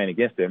 playing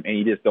against him. And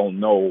you just don't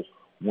know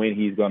when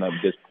he's going to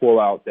just pull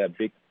out that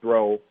big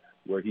throw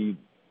where you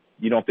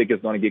don't think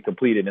it's going to get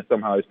completed, and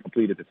somehow it's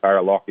completed to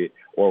Tyler Lockett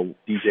or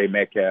DJ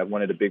Metcalf,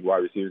 one of the big wide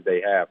receivers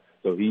they have.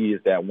 So he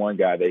is that one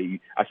guy that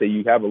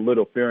you have a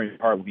little fear in your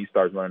heart when he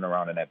starts running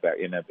around in that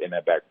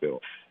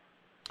backfield.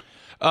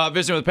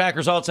 Visiting with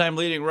Packers all-time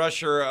leading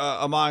rusher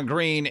Ahman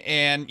Green,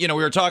 and we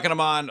were talking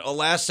Ahman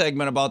last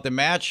segment about the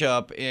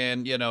matchup,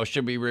 and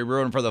should we be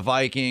rooting for the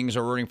Vikings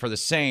or rooting for the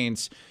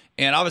Saints?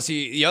 And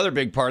obviously, the other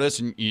big part of this,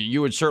 and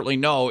you would certainly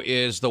know,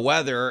 is the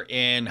weather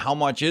and how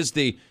much is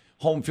the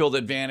home field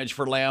advantage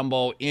for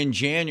Lambeau in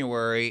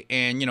January.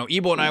 And,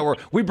 Ebo and I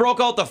we broke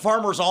out the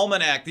Farmer's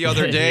Almanac the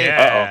other day,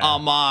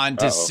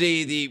 to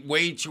see the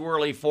way too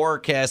early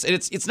forecast. And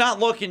it's not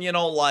looking,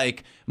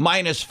 like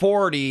minus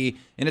 40,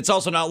 and it's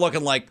also not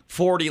looking like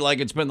 40 like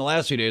it's been the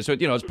last few days. So,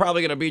 it's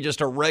probably going to be just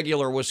a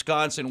regular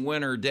Wisconsin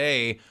winter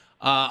day.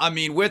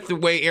 With the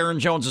way Aaron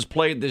Jones has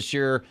played this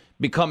year,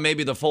 become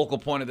maybe the focal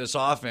point of this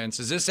offense,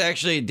 is this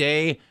actually a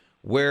day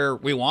where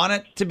we want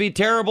it to be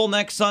terrible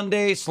next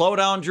Sunday? Slow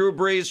down Drew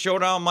Brees, show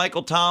down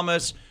Michael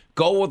Thomas,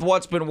 go with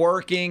what's been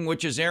working,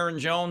 which is Aaron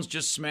Jones,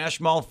 just smash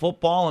mouth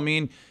football.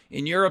 In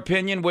your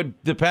opinion, would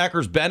the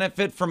Packers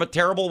benefit from a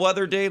terrible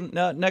weather day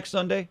next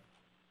Sunday?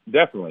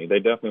 Definitely. They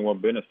definitely will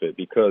benefit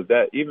because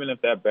that even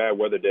if that bad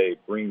weather day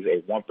brings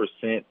a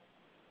 1%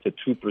 to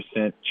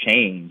 2%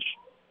 change,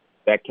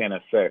 that can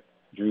affect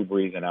Drew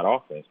Brees and that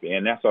offense.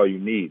 And that's all you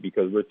need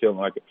because we're dealing,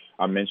 like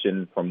I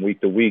mentioned, from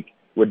week to week,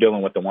 we're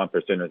dealing with the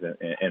 1%ers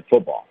in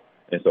football.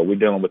 And so we're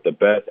dealing with the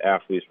best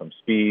athletes from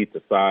speed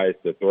to size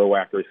to throw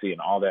accuracy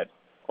and all the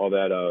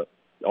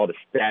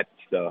stat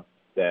stuff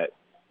that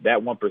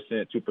 1%,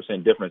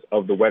 2% difference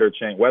of the weather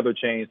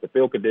change, the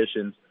field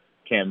conditions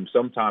can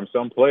sometimes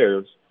some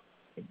players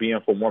being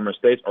from warmer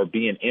states or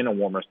being in a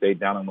warmer state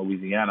down in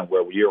Louisiana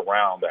where year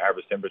round the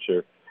average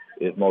temperature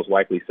is most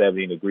likely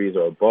 70 degrees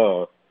or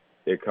above.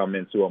 They come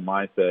into a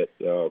mindset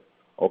of,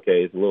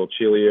 okay, it's a little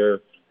chillier,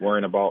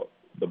 worrying about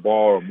the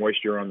ball or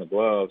moisture on the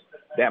gloves.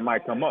 That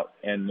might come up.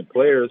 And the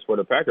players for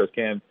the Packers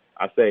can,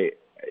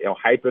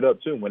 hype it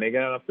up too. When they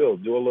get on the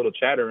field, do a little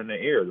chatter in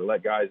their ear to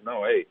let guys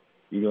know, hey,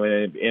 you're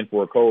going in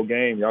for a cold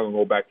game. Y'all going to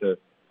go back to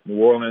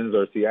New Orleans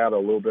or Seattle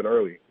a little bit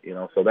early.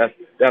 So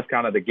that's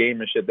kind of the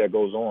gamemanship that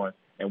goes on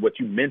and what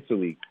you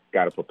mentally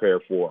got to prepare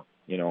for,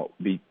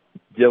 be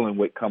dealing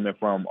with coming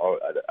from,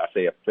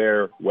 a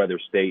fair weather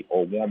state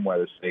or warm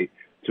weather state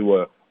to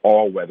a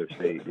all-weather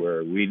state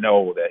where we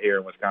know that here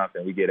in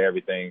Wisconsin we get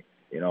everything,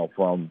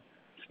 from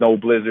snow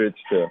blizzards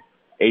to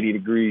 80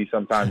 degrees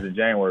sometimes in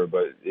January,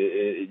 but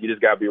you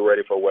just got to be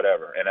ready for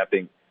whatever.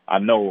 And I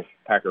know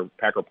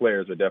Packer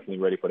players are definitely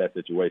ready for that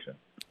situation.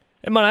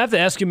 And man, I have to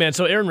ask you, man,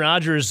 so Aaron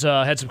Rodgers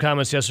had some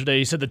comments yesterday.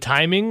 He said the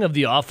timing of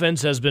the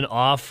offense has been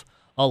off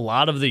a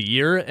lot of the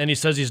year, and he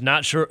says he's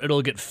not sure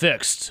it'll get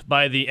fixed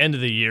by the end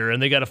of the year,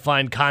 and they got to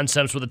find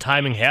concepts where the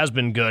timing has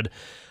been good,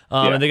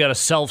 and they got to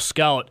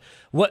self-scout.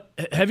 What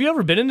have you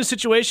ever been in a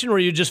situation where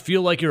you just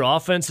feel like your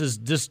offense is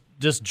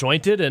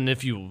disjointed, and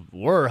if you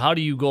were, how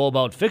do you go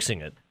about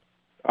fixing it?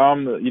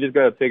 You just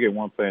got to take it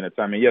one play at a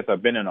time. And yes,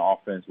 I've been in an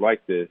offense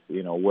like this,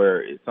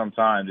 where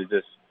sometimes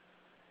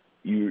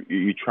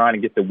you're trying to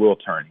get the wheel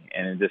turning,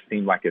 and it just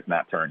seems like it's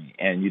not turning.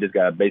 And you just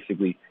got to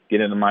basically get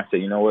in the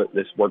mindset, you know what,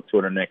 let's work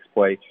toward the next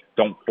play.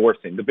 Don't force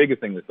it. The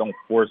biggest thing is don't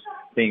force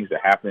things to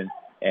happen.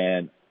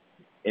 And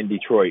in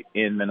Detroit,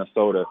 in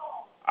Minnesota,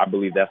 I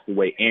believe that's the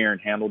way Aaron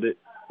handled it,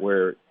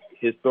 where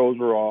his throws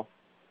were off,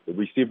 the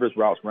receivers'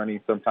 routes running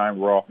sometimes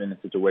were off in the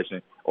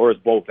situation, or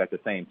it's both at the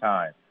same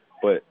time.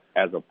 But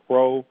as a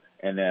pro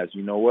and as,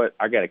 you know what,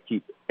 I got to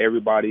keep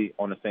everybody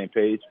on the same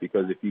page,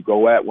 because if you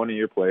go at one of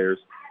your players,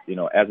 you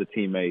know, as a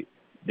teammate,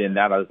 then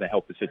that doesn't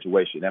help the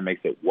situation. That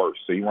makes it worse.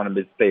 So you want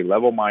to stay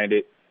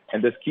level-minded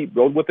and just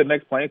go with the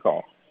next playing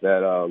call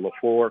that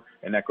LaFleur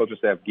and that coaching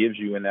staff gives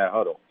you in that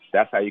huddle.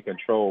 That's how you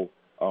control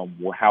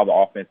how the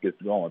offense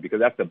gets going, because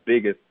that's the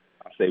biggest,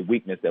 I say,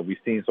 weakness that we've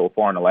seen so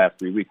far in the last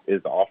 3 weeks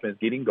is the offense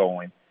getting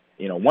going.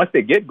 You know, once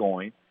they get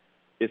going,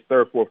 it's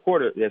third, fourth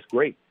quarter, that's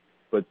great.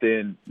 But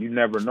then you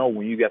never know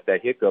when you get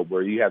that hiccup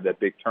where you have that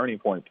big turning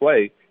point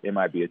play. It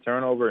might be a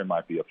turnover, it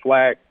might be a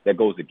flag that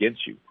goes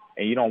against you.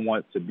 And you don't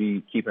want to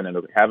be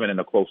having in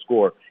a close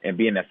score and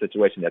be in that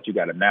situation that you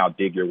got to now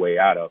dig your way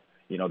out of.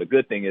 You know, the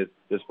good thing is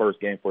this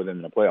first game for them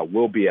in the playoff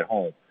will be at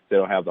home. They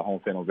don't have the home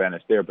field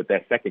advantage there. But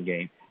that second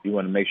game, you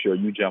want to make sure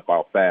you jump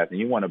out fast, and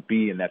you want to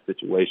be in that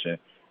situation.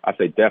 I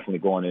say definitely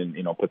going in,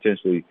 you know,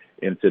 potentially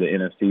into the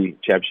NFC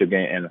Championship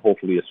game and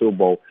hopefully a Super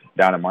Bowl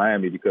down in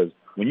Miami, because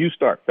when you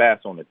start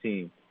fast on the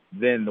team,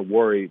 then the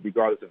worry,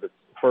 regardless if it's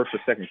first or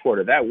second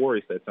quarter, that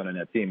worry sets on in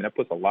that team, and that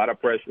puts a lot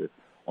of pressure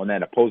on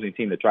that opposing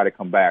team to try to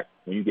come back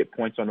when you get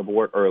points on the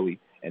board early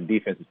and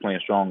defense is playing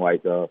strong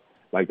like the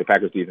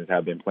Packers defense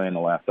have been playing the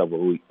last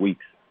several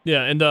weeks.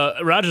 Yeah, and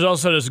Rodgers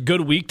also said it's a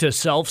good week to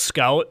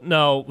self-scout.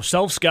 Now,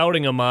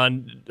 self-scouting,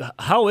 Ahman,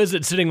 how is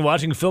it sitting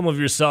watching film of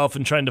yourself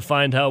and trying to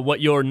find out what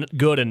you're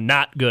good and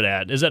not good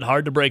at? Is it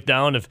hard to break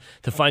down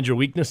to find your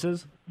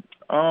weaknesses?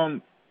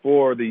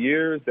 For the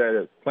years that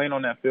it's playing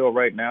on that field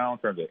right now in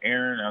terms of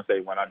Aaron, I say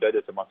when I did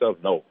it to myself,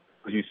 no.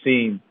 Because you've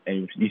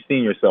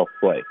seen yourself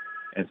play.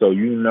 And so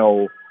you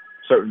know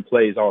certain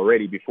plays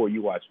already before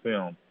you watch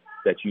film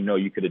that you know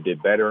you could have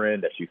did better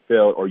in, that you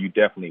failed, or you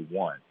definitely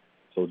won.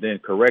 So then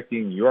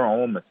correcting your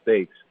own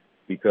mistakes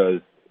because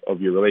of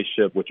your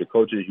relationship with your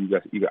coaches, you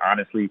can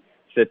honestly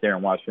sit there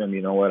and watch film.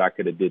 You know what, I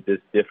could have did this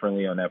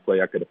differently on that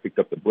play. I could have picked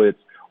up the blitz,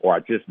 or I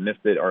just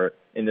missed it, or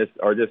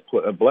just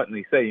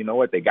bluntly say, you know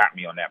what, they got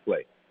me on that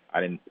play.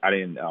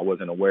 I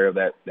wasn't aware of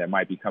that. That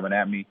might be coming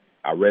at me.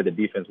 I read the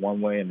defense one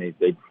way, and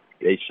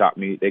they shot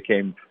me. They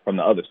came from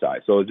the other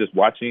side. So just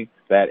watching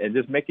that and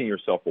just making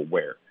yourself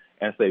aware.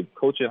 And say,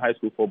 coaching high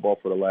school football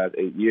for the last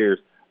 8 years,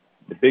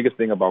 the biggest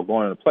thing about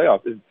going to the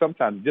playoffs is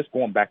sometimes just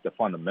going back to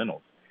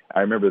fundamentals.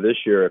 I remember this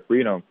year at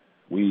Freedom,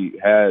 we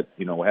had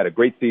a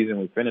great season.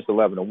 We finished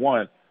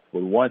 11-1.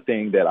 But one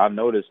thing that I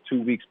noticed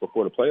 2 weeks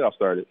before the playoffs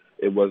started,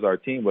 it was our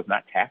team was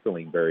not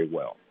tackling very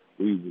well.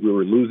 We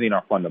were losing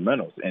our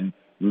fundamentals. And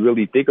you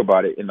really think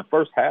about it, in the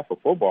first half of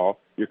football,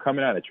 you're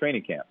coming out of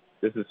training camp.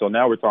 So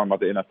now we're talking about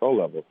the NFL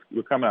level.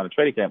 You're coming out of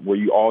training camp where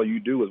all you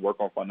do is work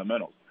on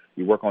fundamentals.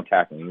 You work on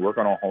tackling. You work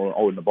on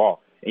holding the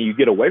ball. And you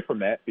get away from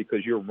that because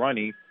you're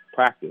running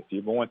practice.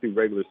 You're going through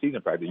regular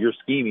season practice. You're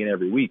scheming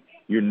every week.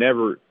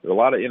 A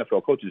lot of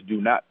NFL coaches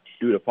do not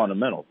do the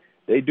fundamentals.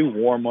 They do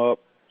warm up.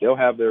 They'll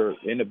have their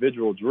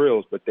individual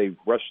drills, but they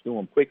rush through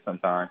them quick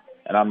sometimes.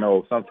 And I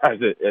know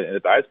sometimes at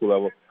the high school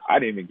level, I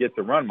didn't even get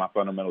to run my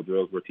fundamental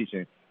drills. We're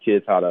teaching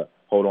kids how to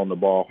hold on the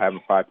ball, having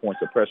 5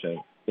 points of pressure,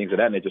 things of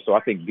that nature. So I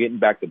think getting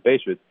back to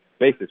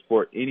basics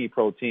for any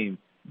pro team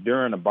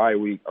during a bye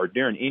week or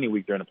during any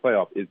week during the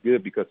playoff is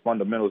good, because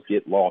fundamentals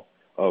get lost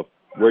of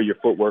where your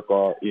footwork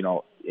are,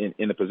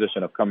 in the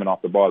position of coming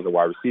off the ball as a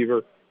wide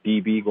receiver,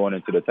 DB going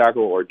into the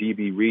tackle, or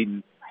DB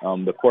reading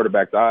the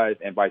quarterback's eyes,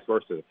 and vice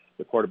versa.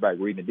 The quarterback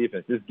reading the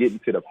defense. Just getting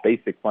to the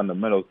basic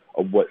fundamentals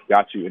of what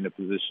got you in the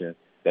position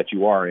that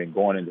you are in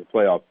going into the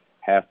playoff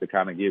has to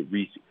kind of get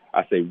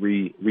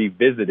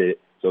revisited.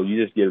 So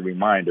you just get a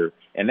reminder.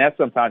 And that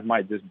sometimes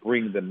might just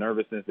bring the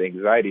nervousness, the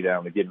anxiety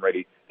down to getting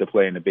ready to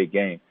play in the big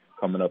game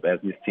coming up, as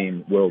this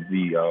team will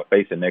be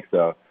facing next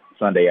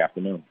Sunday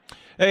afternoon.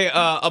 Hey,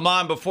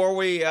 Ahman, before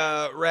we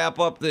wrap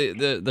up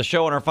the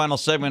show in our final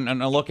segment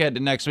and a look ahead to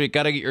next week,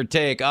 got to get your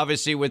take.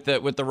 Obviously, with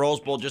the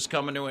Rose Bowl just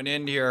coming to an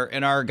end here,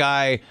 and our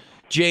guy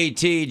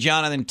JT,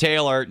 Jonathan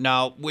Taylor,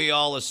 now we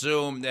all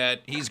assume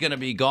that he's going to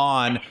be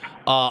gone.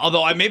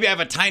 Although I have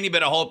a tiny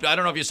bit of hope. I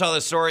don't know if you saw the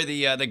story.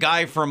 The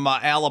guy from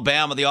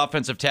Alabama, the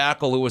offensive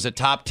tackle who was a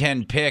top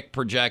 10 pick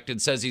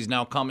projected, says he's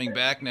now coming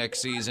back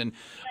next season.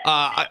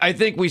 I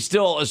think we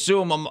still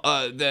assume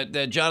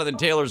that Jonathan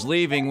Taylor's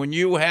leaving. When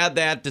you had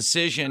that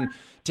decision,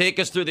 take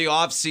us through the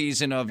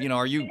offseason of,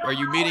 are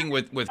you meeting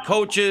with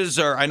coaches,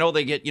 or I know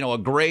they get, a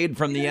grade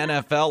from the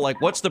NFL. Like,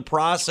 what's the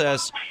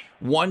process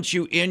once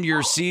you end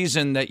your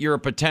season that you're a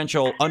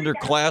potential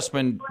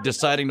underclassman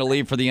deciding to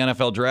leave for the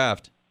NFL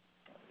draft?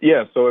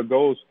 Yeah, so it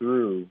goes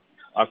through,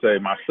 I say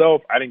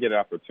myself, I didn't get an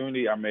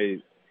opportunity. I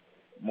made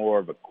more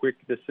of a quick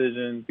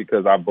decision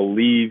because I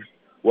believed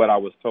what I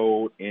was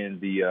told in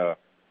the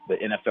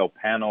NFL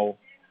panel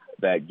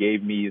that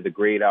gave me the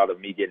grade out of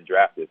me getting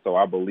drafted. So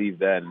I believed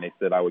that, and they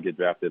said I would get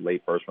drafted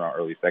late first round,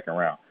 early second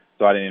round.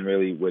 So I didn't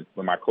really,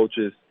 when my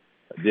coaches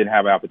didn't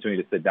have an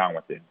opportunity to sit down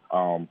with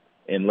them.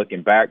 And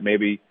looking back,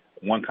 maybe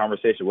one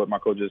conversation with my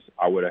coaches,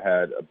 I would have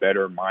had a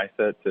better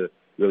mindset to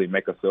really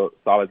make a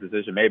solid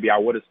decision. Maybe I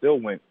would have still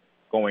went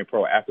going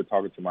pro after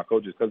talking to my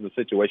coaches because of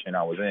the situation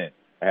I was in.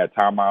 I had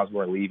Tom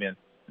Osborne leaving.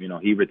 You know,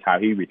 he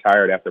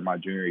retired after my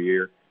junior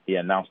year. He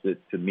announced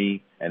it to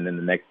me, and then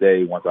the next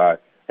day, once I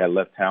had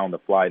left town to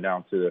fly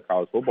down to the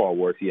college football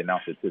awards, he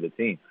announced it to the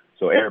team.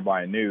 So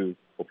everybody knew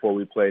before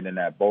we played in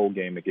that bowl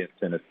game against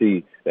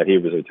Tennessee that he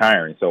was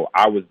retiring. So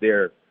I was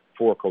there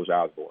for Coach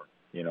Osborne.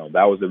 You know,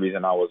 that was the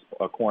reason I was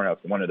a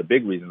Cornhusker, one of the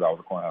big reasons I was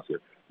a Cornhusker.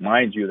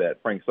 Mind you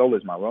that Frank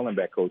Solis, my running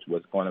back coach,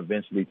 was going to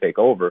eventually take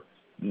over.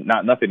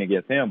 Nothing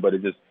against him, but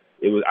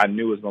I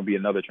knew it was going to be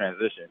another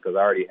transition because I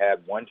already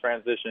had one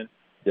transition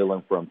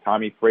dealing from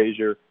Tommy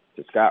Frazier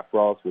to Scott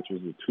Frost, which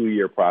was a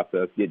 2-year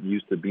process, getting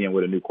used to being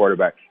with a new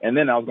quarterback. And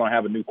then I was going to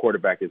have a new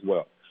quarterback as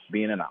well.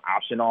 Being in an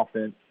option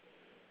offense,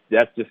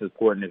 that's just as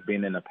important as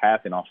being in a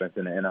passing offense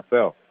in the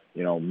NFL.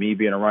 You know, me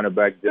being a running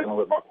back, dealing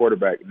with my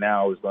quarterback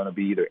now is going to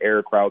be either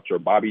Eric Crouch or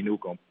Bobby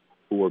Newcomb,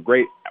 who were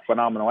great,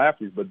 phenomenal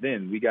athletes, but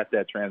then we got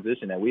that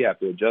transition that we have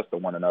to adjust to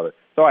one another.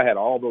 So I had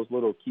all those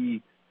little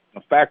key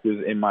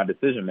factors in my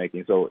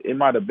decision-making. So it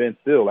might have been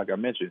still, like I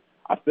mentioned,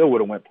 I still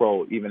would have went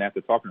pro even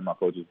after talking to my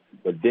coaches,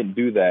 but didn't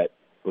do that.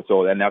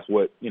 So, and that's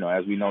what, you know,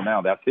 as we know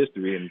now, that's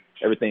history, and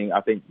everything I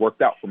think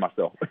worked out for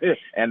myself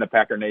and the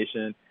Packer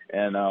Nation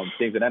and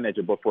things of that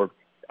nature. But for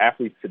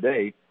athletes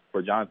today,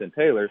 for Jonathan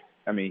Taylor,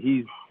 I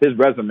mean, his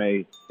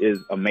resume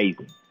is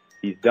amazing.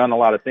 He's done a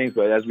lot of things,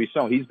 but as we've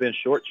shown, he's been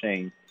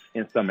shortchanged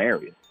in some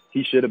areas.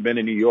 He should have been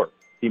in New York.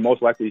 He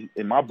most likely,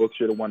 in my book,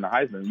 should have won the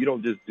Heisman. You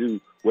don't just do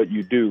what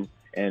you do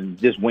and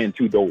just win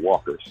 2 Doak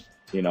Walkers.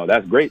 You know,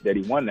 that's great that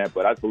he won that,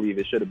 but I believe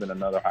it should have been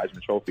another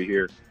Heisman Trophy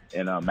here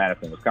in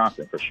Madison,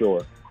 Wisconsin, for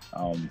sure,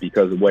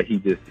 because of what he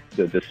just,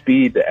 the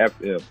speed,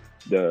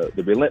 the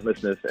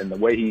relentlessness, and the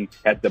way he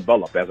has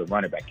developed as a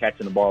running back,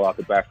 catching the ball out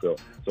the backfield.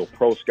 So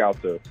pro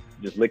scouts are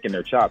just licking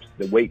their chops.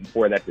 They're waiting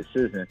for that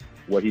decision,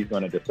 what he's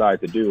going to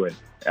decide to do. And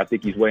I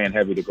think he's weighing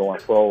heavy to go on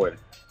pro, and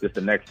just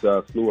the next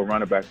slew of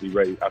running backs be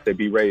ready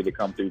to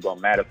come through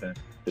on Madison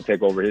to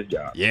take over his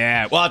job.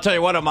 Yeah, well, I'll tell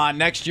you what, Ahman,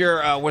 next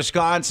year,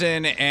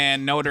 Wisconsin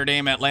and Notre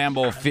Dame at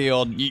Lambeau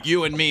Field,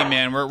 you and me,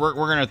 man, we're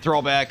going to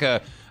throw back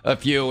a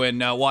few and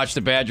watch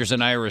the Badgers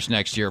and Irish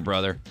next year,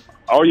 brother.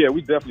 Oh, yeah,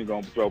 we definitely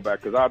going to throw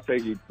back, because I'll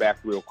take you back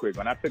real quick.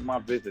 When I took my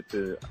visit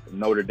to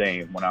Notre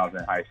Dame when I was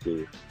in high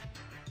school,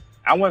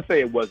 I wouldn't say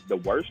it was the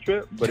worst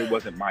trip, but it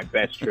wasn't my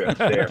best trip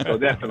there. So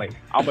definitely,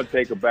 I'm going to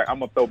take it back. I'm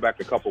going to throw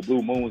back a couple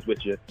blue moons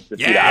with you to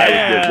see the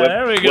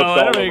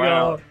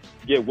Irish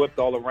get whipped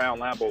all around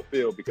Lambeau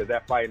Field, because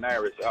that Fighting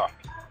Irish,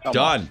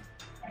 done.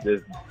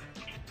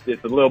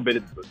 It's a little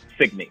bit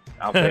sickening.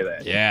 I'll say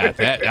that.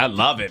 Yeah, I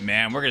love it,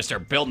 man. We're going to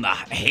start building the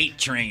hate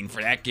train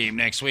for that game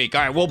next week.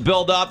 All right, we'll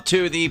build up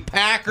to the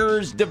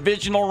Packers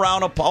divisional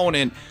round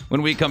opponent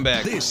when we come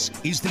back. This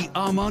is the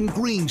Ahman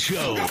Green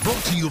Show,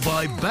 brought to you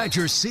by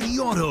Badger City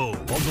Auto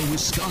on the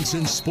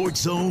Wisconsin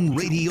Sports Zone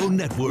Radio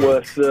Network.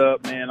 What's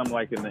up, man? I'm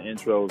liking the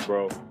intros,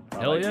 bro.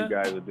 Hell yeah. You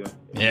guys are doing.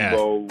 Yeah.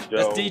 Ebo, Joe.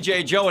 That's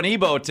DJ Joe and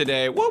Ebo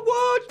today.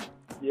 What?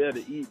 Yeah,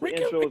 the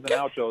intros and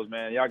outros,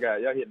 man. Y'all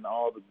hitting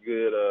all the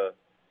good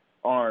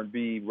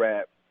R&B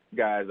rap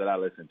guys that I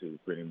listen to,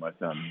 pretty much.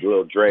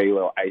 Little Dre,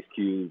 little Ice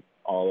Cube,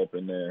 all up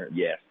in there.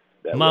 Yes.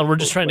 Man, we're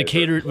just trying to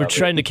cater. We're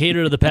trying to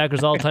cater to the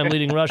Packers' all-time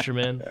leading rusher,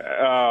 man.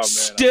 Oh, man.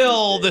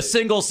 Still the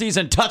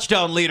single-season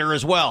touchdown leader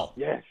as well.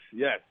 Yes.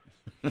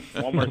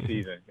 One more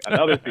season,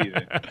 another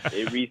season.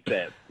 It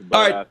resets. But,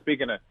 all right.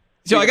 Speaking of.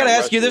 So I got to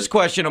ask you this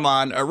question,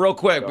 Ahman, real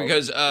quick,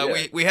 because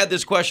we had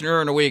this question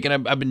earlier in the week,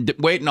 and I've been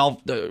waiting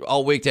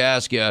all week to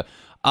ask you,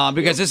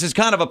 because this is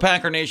kind of a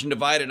Packer Nation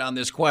divided on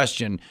this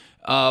question.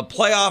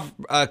 Playoff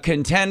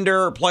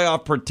contender,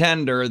 playoff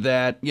pretender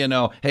that,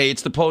 hey,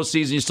 it's the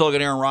postseason, you still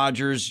got Aaron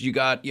Rodgers, you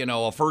got,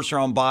 a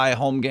first-round bye,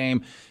 home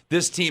game.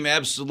 This team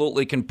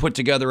absolutely can put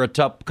together a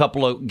tough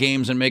couple of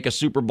games and make a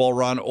Super Bowl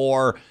run,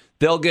 or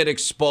they'll get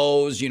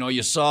exposed.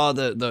 You saw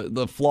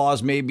the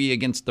flaws maybe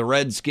against the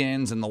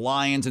Redskins and the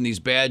Lions and these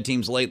bad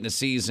teams late in the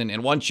season.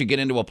 And once you get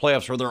into a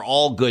playoffs where they're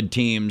all good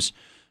teams,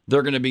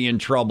 they're going to be in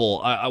trouble.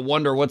 I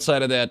wonder what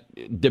side of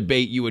that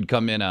debate you would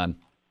come in on.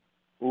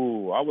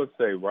 Ooh, I would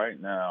say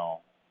right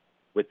now,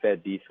 with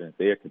that defense,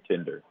 they're a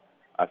contender.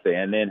 I say,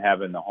 and then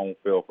having the home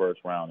field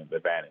first round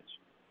advantage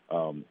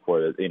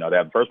for they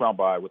have first round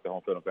bye with the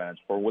home field advantage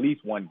for at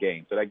least one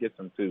game. So that gets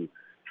them to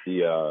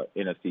the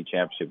NFC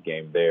Championship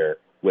game there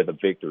with a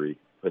victory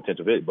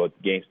potential,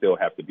 but games still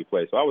have to be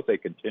played. So I would say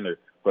contender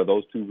for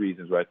those two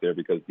reasons right there,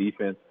 because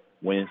defense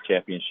wins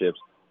championships.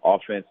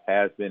 Offense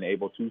has been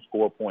able to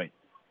score points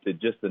to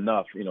just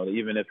enough,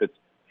 even if it's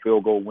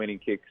field goal winning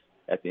kicks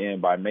at the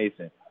end by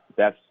Mason.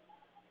 That's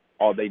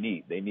all they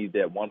need. They need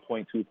that 1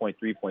 point, 2 point,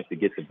 3 points to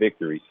get the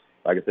victory.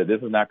 Like I said,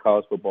 this is not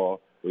college football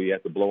where you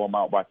have to blow them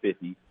out by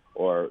 50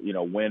 or,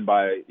 win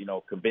by,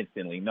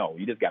 convincingly. No,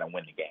 you just got to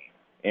win the game.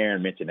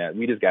 Aaron mentioned that.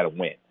 We just got to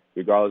win.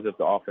 regardless if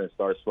the offense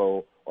starts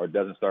slow or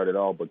doesn't start at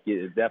all. But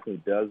it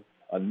definitely does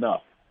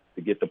enough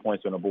to get the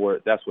points on the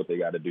board. That's what they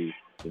got to do,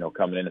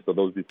 coming in. And so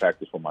those would be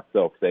factors for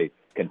myself, say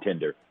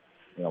contender,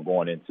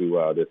 going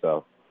into this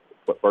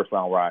first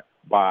round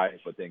bye,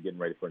 but then getting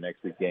ready for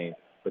next week's game,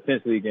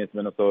 potentially against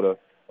Minnesota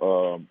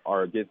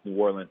or against New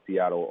Orleans,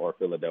 Seattle, or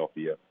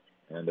Philadelphia.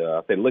 And I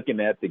say looking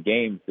at the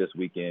games this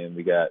weekend,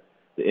 we got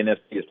the NFC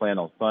is playing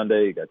on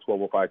Sunday. You got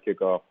 12:05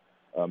 kickoff,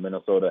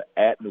 Minnesota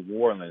at New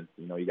Orleans.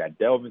 You got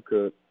Delvin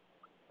Cook.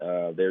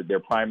 They're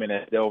priming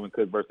at Delvin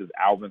Cook versus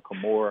Alvin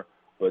Kamara.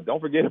 But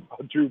don't forget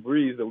about Drew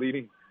Brees, the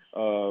leading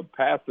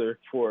passer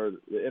for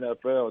the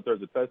NFL in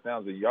terms of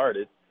touchdowns and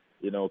yardage.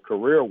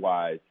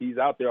 Career-wise, he's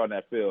out there on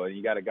that field, and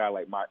you got a guy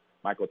like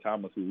Michael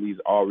Thomas who leads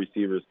all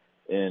receivers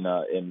in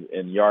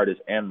yardage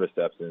and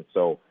reception.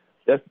 So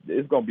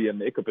it's going to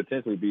be it could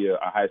potentially be a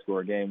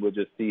high-scoring game. We'll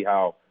just see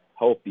how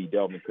healthy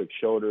Delvin Cook's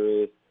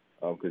shoulder is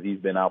because he's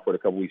been out for a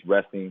couple weeks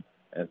resting,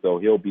 and so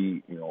he'll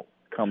be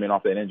coming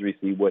off that injury,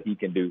 see what he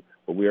can do.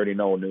 But we already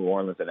know New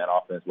Orleans and that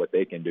offense what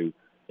they can do.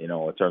 In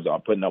terms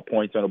of putting up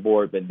points on the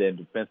board, but then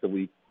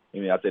defensively,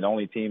 I'd say the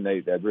only team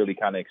that really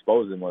kind of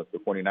exposed them was the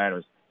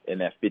 49ers in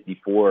that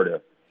 54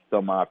 to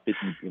some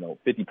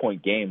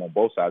 50-point game on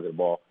both sides of the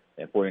ball,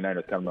 and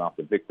 49ers coming off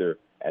the victor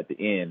at the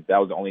end. That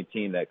was the only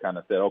team that kind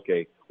of said,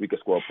 okay, we could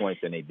score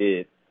points, and they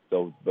did.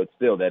 So, but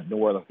still, that New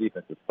Orleans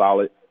defense is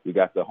solid. We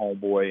got the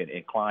homeboy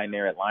and Klein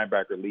there at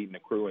linebacker leading the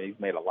crew, and he's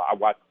made a lot. I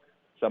watched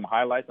some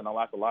highlights, and I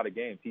watched a lot of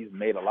games. He's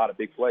made a lot of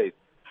big plays.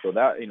 So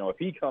that, if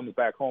he comes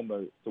back home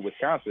to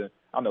Wisconsin,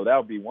 I know that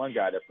would be one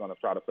guy that's going to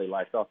try to play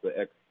lights off, the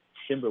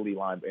ex-Kimberly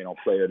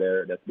player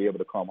there that's be able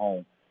to come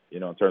home,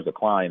 in terms of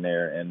Klein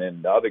there. And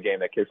then the other game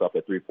that kicks off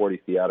at 3:40,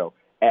 Seattle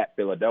at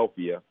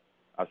Philadelphia.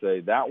 I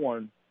say that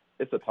one,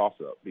 it's a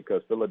toss-up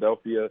because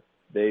Philadelphia,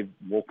 they've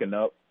woken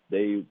up.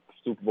 They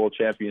Super Bowl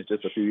champions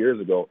just a few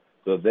years ago.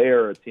 So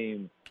they're a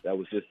team that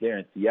was just there.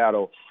 In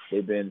Seattle,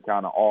 they've been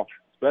kind of off,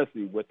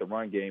 especially with the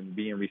run game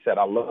being reset.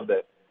 I love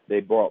that they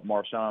brought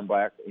Marshawn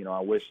back. I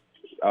wish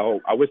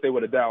they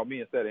would have dialed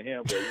me instead of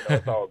him, but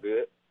it's all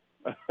good.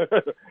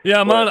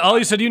 Yeah, Ahman, all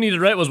you said you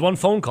needed right was one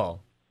phone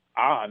call.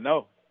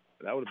 No,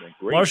 that would have been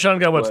great. Marshawn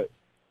got what,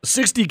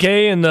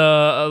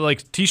 $60K in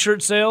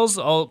T-shirt sales?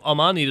 All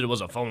Ahman needed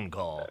was a phone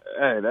call.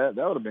 Hey, that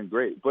would have been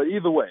great. But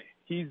either way,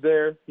 he's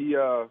there. He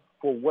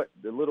for what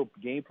the little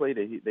gameplay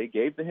that they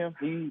gave to him,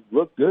 he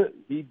looked good.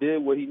 He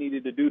did what he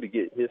needed to do to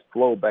get his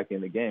flow back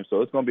in the game.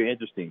 So it's going to be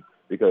interesting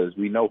because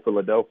we know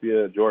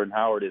Philadelphia, Jordan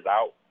Howard is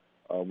out.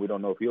 We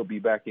don't know if he'll be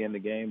back in the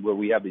game. But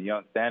we have the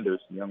young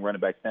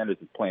running back Sanders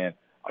is playing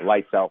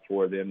lights out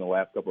for them the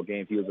last couple of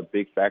games. He was a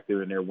big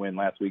factor in their win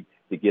last week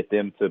to get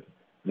them to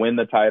win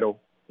the title,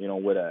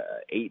 with a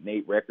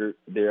 8-8 record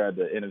there at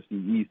the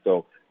NFC East.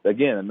 So,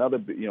 again, another,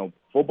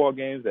 football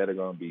games that are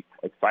going to be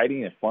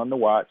exciting and fun to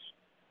watch,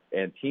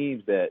 and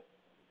teams that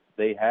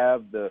they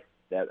have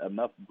that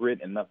enough grit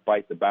and enough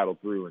fight to battle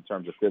through in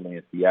terms of Philly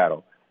and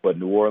Seattle. But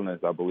New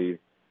Orleans, I believe,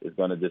 is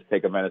going to just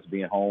take advantage of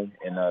being home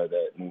in the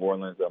New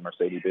Orleans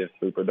Mercedes-Benz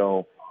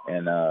Superdome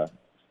and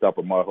stop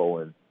a mud hole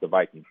in the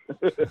Vikings.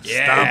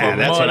 Yeah,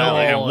 that's what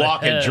I like.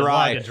 Walk and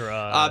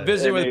dry.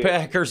 Busy with hey,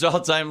 Packers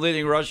all-time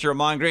leading rusher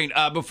Ahman Green.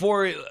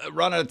 Before we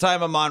run out of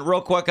time, Ahman, real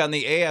quick on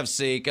the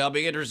AFC, I'll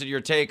be interested in your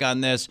take on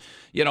this.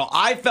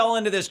 I fell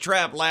into this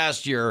trap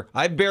last year.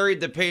 I buried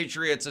the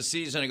Patriots a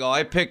season ago.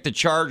 I picked the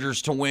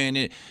Chargers to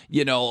win,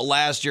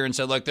 last year and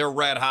said, look, they're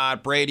red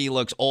hot. Brady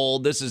looks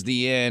old. This is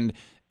the end.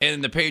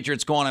 And the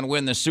Patriots go on and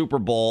win the Super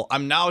Bowl.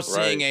 I'm now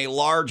seeing a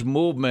large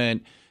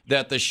movement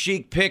that the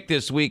chic pick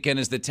this weekend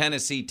is the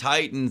Tennessee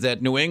Titans,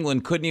 that New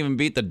England couldn't even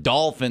beat the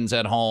Dolphins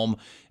at home.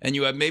 And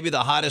you have maybe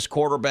the hottest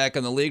quarterback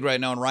in the league right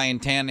now in Ryan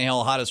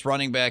Tannehill, hottest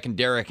running back, and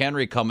Derrick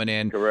Henry coming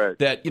in. Correct.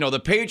 That, the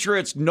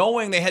Patriots,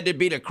 knowing they had to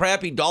beat a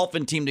crappy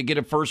Dolphin team to get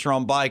a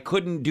first-round bye,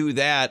 couldn't do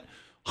that.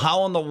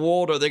 How in the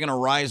world are they going to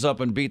rise up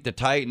and beat the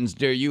Titans?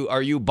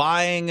 Are you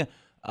buying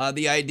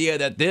the idea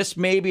that this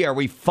maybe, are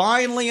we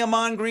finally,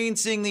 Ahman Green,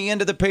 seeing the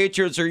end of the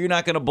Patriots, or are you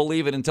not going to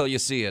believe it until you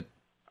see it?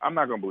 I'm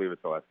not going to believe it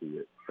until I see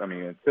it. I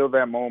mean, until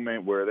that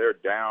moment where they're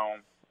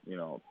down,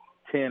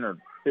 10 or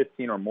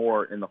 15 or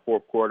more in the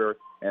fourth quarter,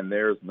 and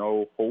there's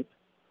no hope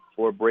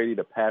for Brady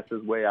to pass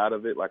his way out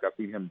of it like I've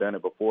seen him done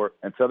it before.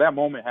 Until that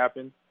moment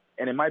happens,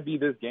 and it might be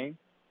this game,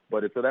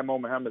 but until that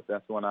moment happens,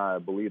 that's when I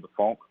believe the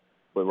funk.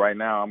 But right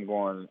now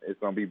it's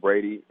going to be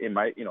Brady. It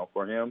might,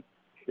 for him,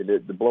 the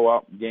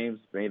blowout games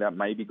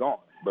might be gone.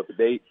 But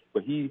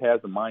he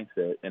has the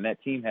mindset, and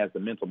that team has the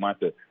mental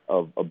mindset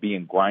of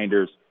being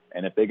grinders.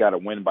 And if they got to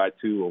win by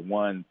 2 or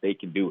 1, they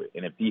can do it.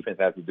 And if defense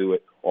has to do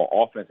it, or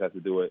offense has to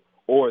do it,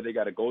 or they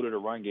got to go to the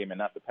run game and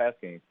not the pass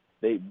game,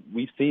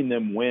 we've seen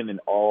them win in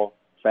all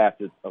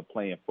facets of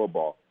playing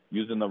football,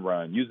 using the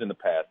run, using the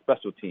pass,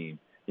 special team,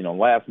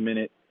 last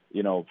minute,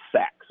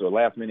 sacks or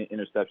last minute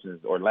interceptions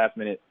or last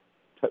minute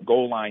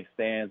goal line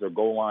stands or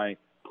goal line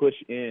push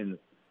ins,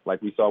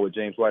 like we saw with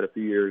James White a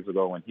few years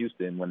ago in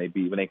Houston when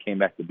they came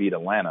back to beat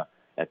Atlanta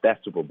at that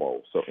Super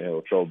Bowl. So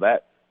so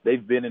that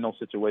they've been in those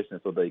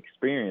situations, so the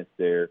experience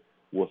there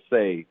will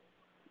say,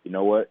 you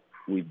know what,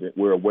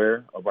 we're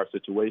aware of our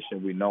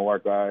situation. We know our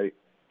guy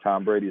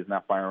Tom Brady is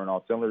not firing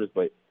all cylinders,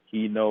 but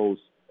he knows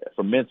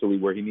from mentally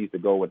where he needs to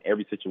go in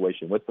every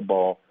situation with the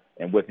ball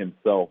and with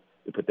himself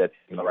to put that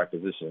team in the right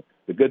position.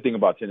 The good thing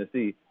about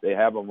Tennessee, they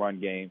have a run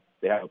game,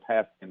 they have a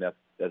pass game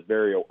that's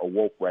very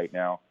awoke right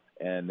now,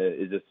 and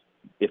it's just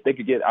if they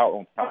could get out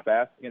on top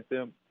fast against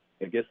them,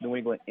 against New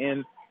England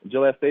in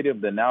Gillette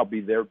Stadium, then that'll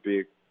be their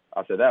big.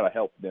 I said that'll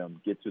help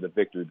them get to the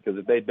victory, because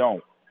if they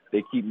don't,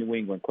 they keep New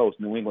England close.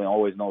 New England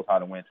always knows how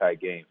to win tight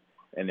games.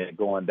 And then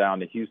going down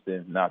to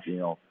Houston, not,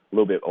 a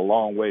little bit, a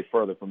long way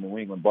further from New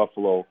England,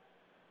 Buffalo,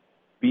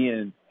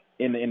 being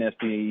in the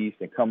NFC East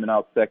and coming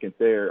out second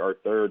there or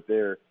third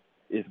there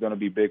is going to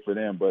be big for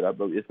them. But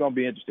it's going to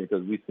be interesting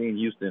because we've seen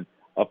Houston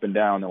up and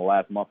down in the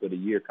last month of the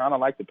year, kind of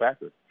like the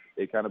Packers.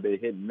 They kind of been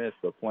hit and miss,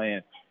 but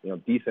playing,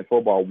 decent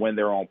football when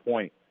they're on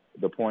point.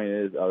 The point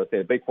is, let's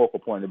say a big focal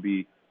point to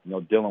be,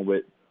 dealing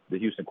with the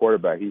Houston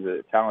quarterback. He's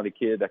a talented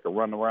kid that can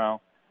run around,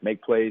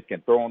 make plays,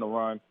 can throw on the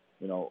run,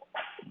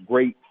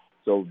 great.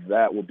 So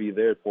that will be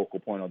their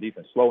focal point on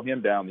defense. Slow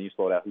him down, then you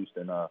slow that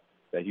Houston offense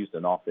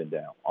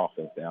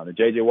down. And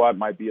J.J. Watt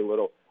might be a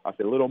little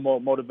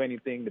more motivating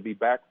thing to be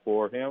back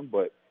for him,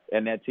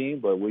 and that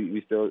team. But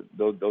we still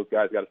those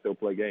guys got to still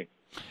play games.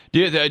 Do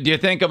you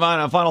think,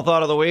 Ahman, a final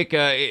thought of the week?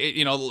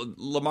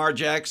 Lamar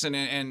Jackson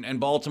and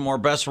Baltimore,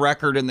 best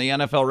record in the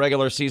NFL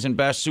regular season,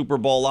 best Super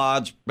Bowl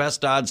odds,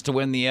 best odds to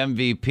win the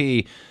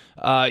MVP.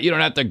 You don't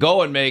have to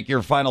go and make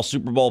your final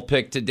Super Bowl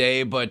pick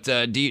today, but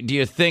do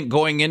you think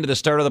going into the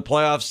start of the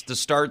playoffs, to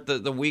start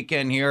the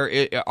weekend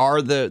here,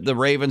 are the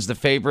Ravens the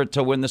favorite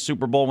to win the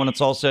Super Bowl when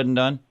it's all said and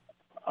done?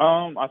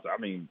 I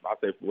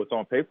say what's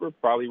on paper,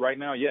 probably right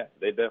now, yeah.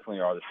 They definitely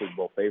are the Super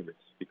Bowl favorites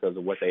because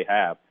of what they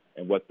have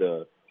and what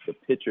the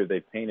picture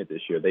they painted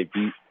this year. They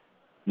beat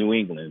New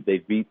England. They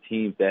beat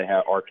teams that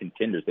are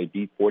contenders. They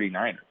beat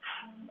 49ers.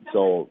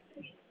 So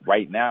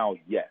right now,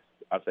 yes,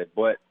 I say,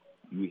 but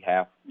we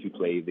have to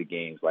play the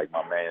games like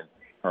my man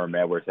Herm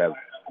Edwards has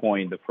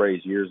coined the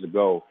phrase years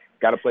ago.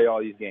 Got to play all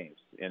these games,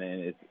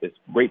 and it's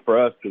great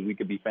for us because we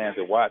could be fans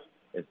and watch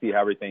and see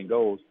how everything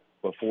goes.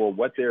 But for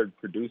what they're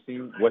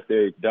producing, what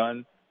they've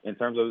done in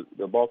terms of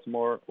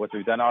what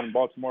they've done out in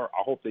Baltimore,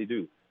 I hope they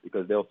do,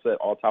 because they'll set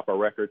all type of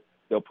records.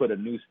 They'll put a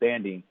new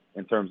standing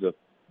in terms of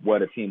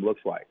what a team looks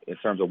like, in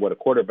terms of what a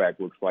quarterback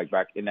looks like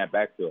back in that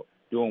backfield,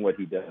 doing what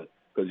he does.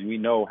 Because we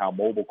know how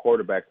mobile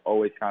quarterbacks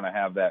always kind of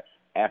have that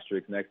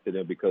asterisk next to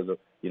them because of,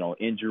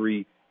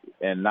 injury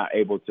and not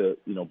able to,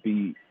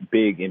 be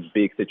big in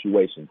big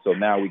situations. So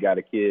now we got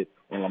a kid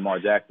in Lamar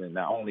Jackson.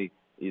 Not only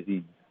is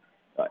he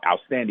an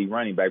outstanding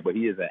running back, but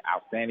he is an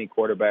outstanding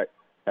quarterback,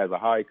 has a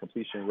high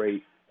completion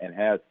rate, and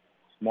has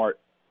smart,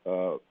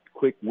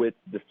 quick-wit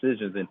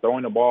decisions in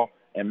throwing the ball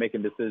and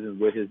making decisions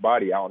with his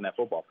body out on that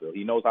football field.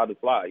 He knows how to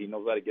fly. He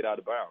knows how to get out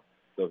of bounds.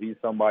 So he's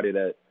somebody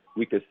that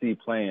we could see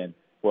playing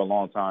for a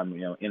long time,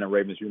 in a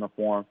Ravens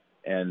uniform.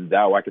 And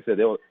that, like I said,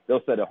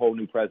 they'll set a whole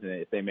new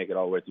precedent if they make it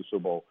all the way to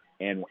Super Bowl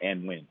and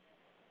win.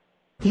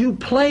 You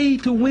play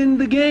to win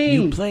the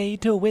game. You play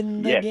to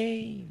win the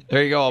game.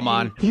 There you go,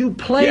 Ahman. You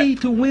play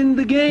to win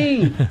the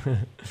game.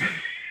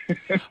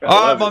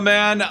 All right, my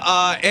man.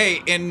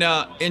 Hey,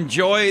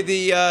 enjoy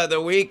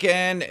the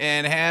weekend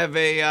and have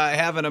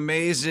an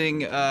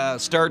amazing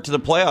start to the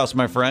playoffs,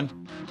 my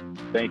friend.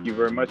 Thank you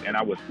very much, and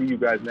I will see you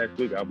guys next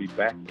week. I'll be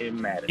back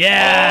in Madison.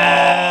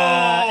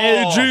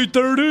 Yeah,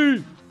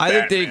 AG30. I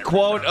think the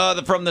quote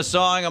from the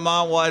song,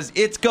 Ahman, was,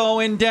 "It's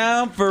going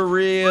down for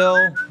real."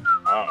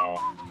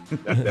 Uh-oh.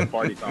 That's that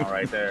party song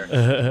right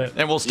there.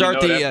 And we'll start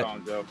that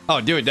song, Joe.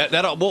 Oh, dude,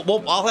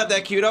 I'll have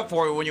that queued up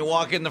for you when you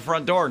walk in the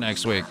front door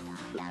next week.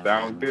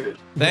 Sounds good.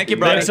 Thank you,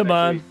 brother. Thanks,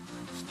 Ahman.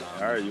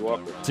 All right, you're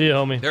welcome. See you,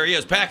 homie. There he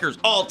is, Packers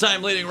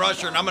all-time leading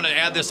rusher, and I'm going to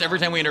add this every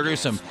time we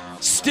introduce him.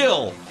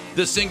 Still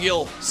the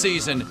single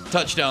season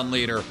touchdown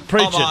leader.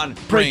 Preach it. Ahman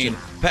Preach Green, it.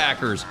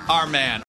 Packers, our man.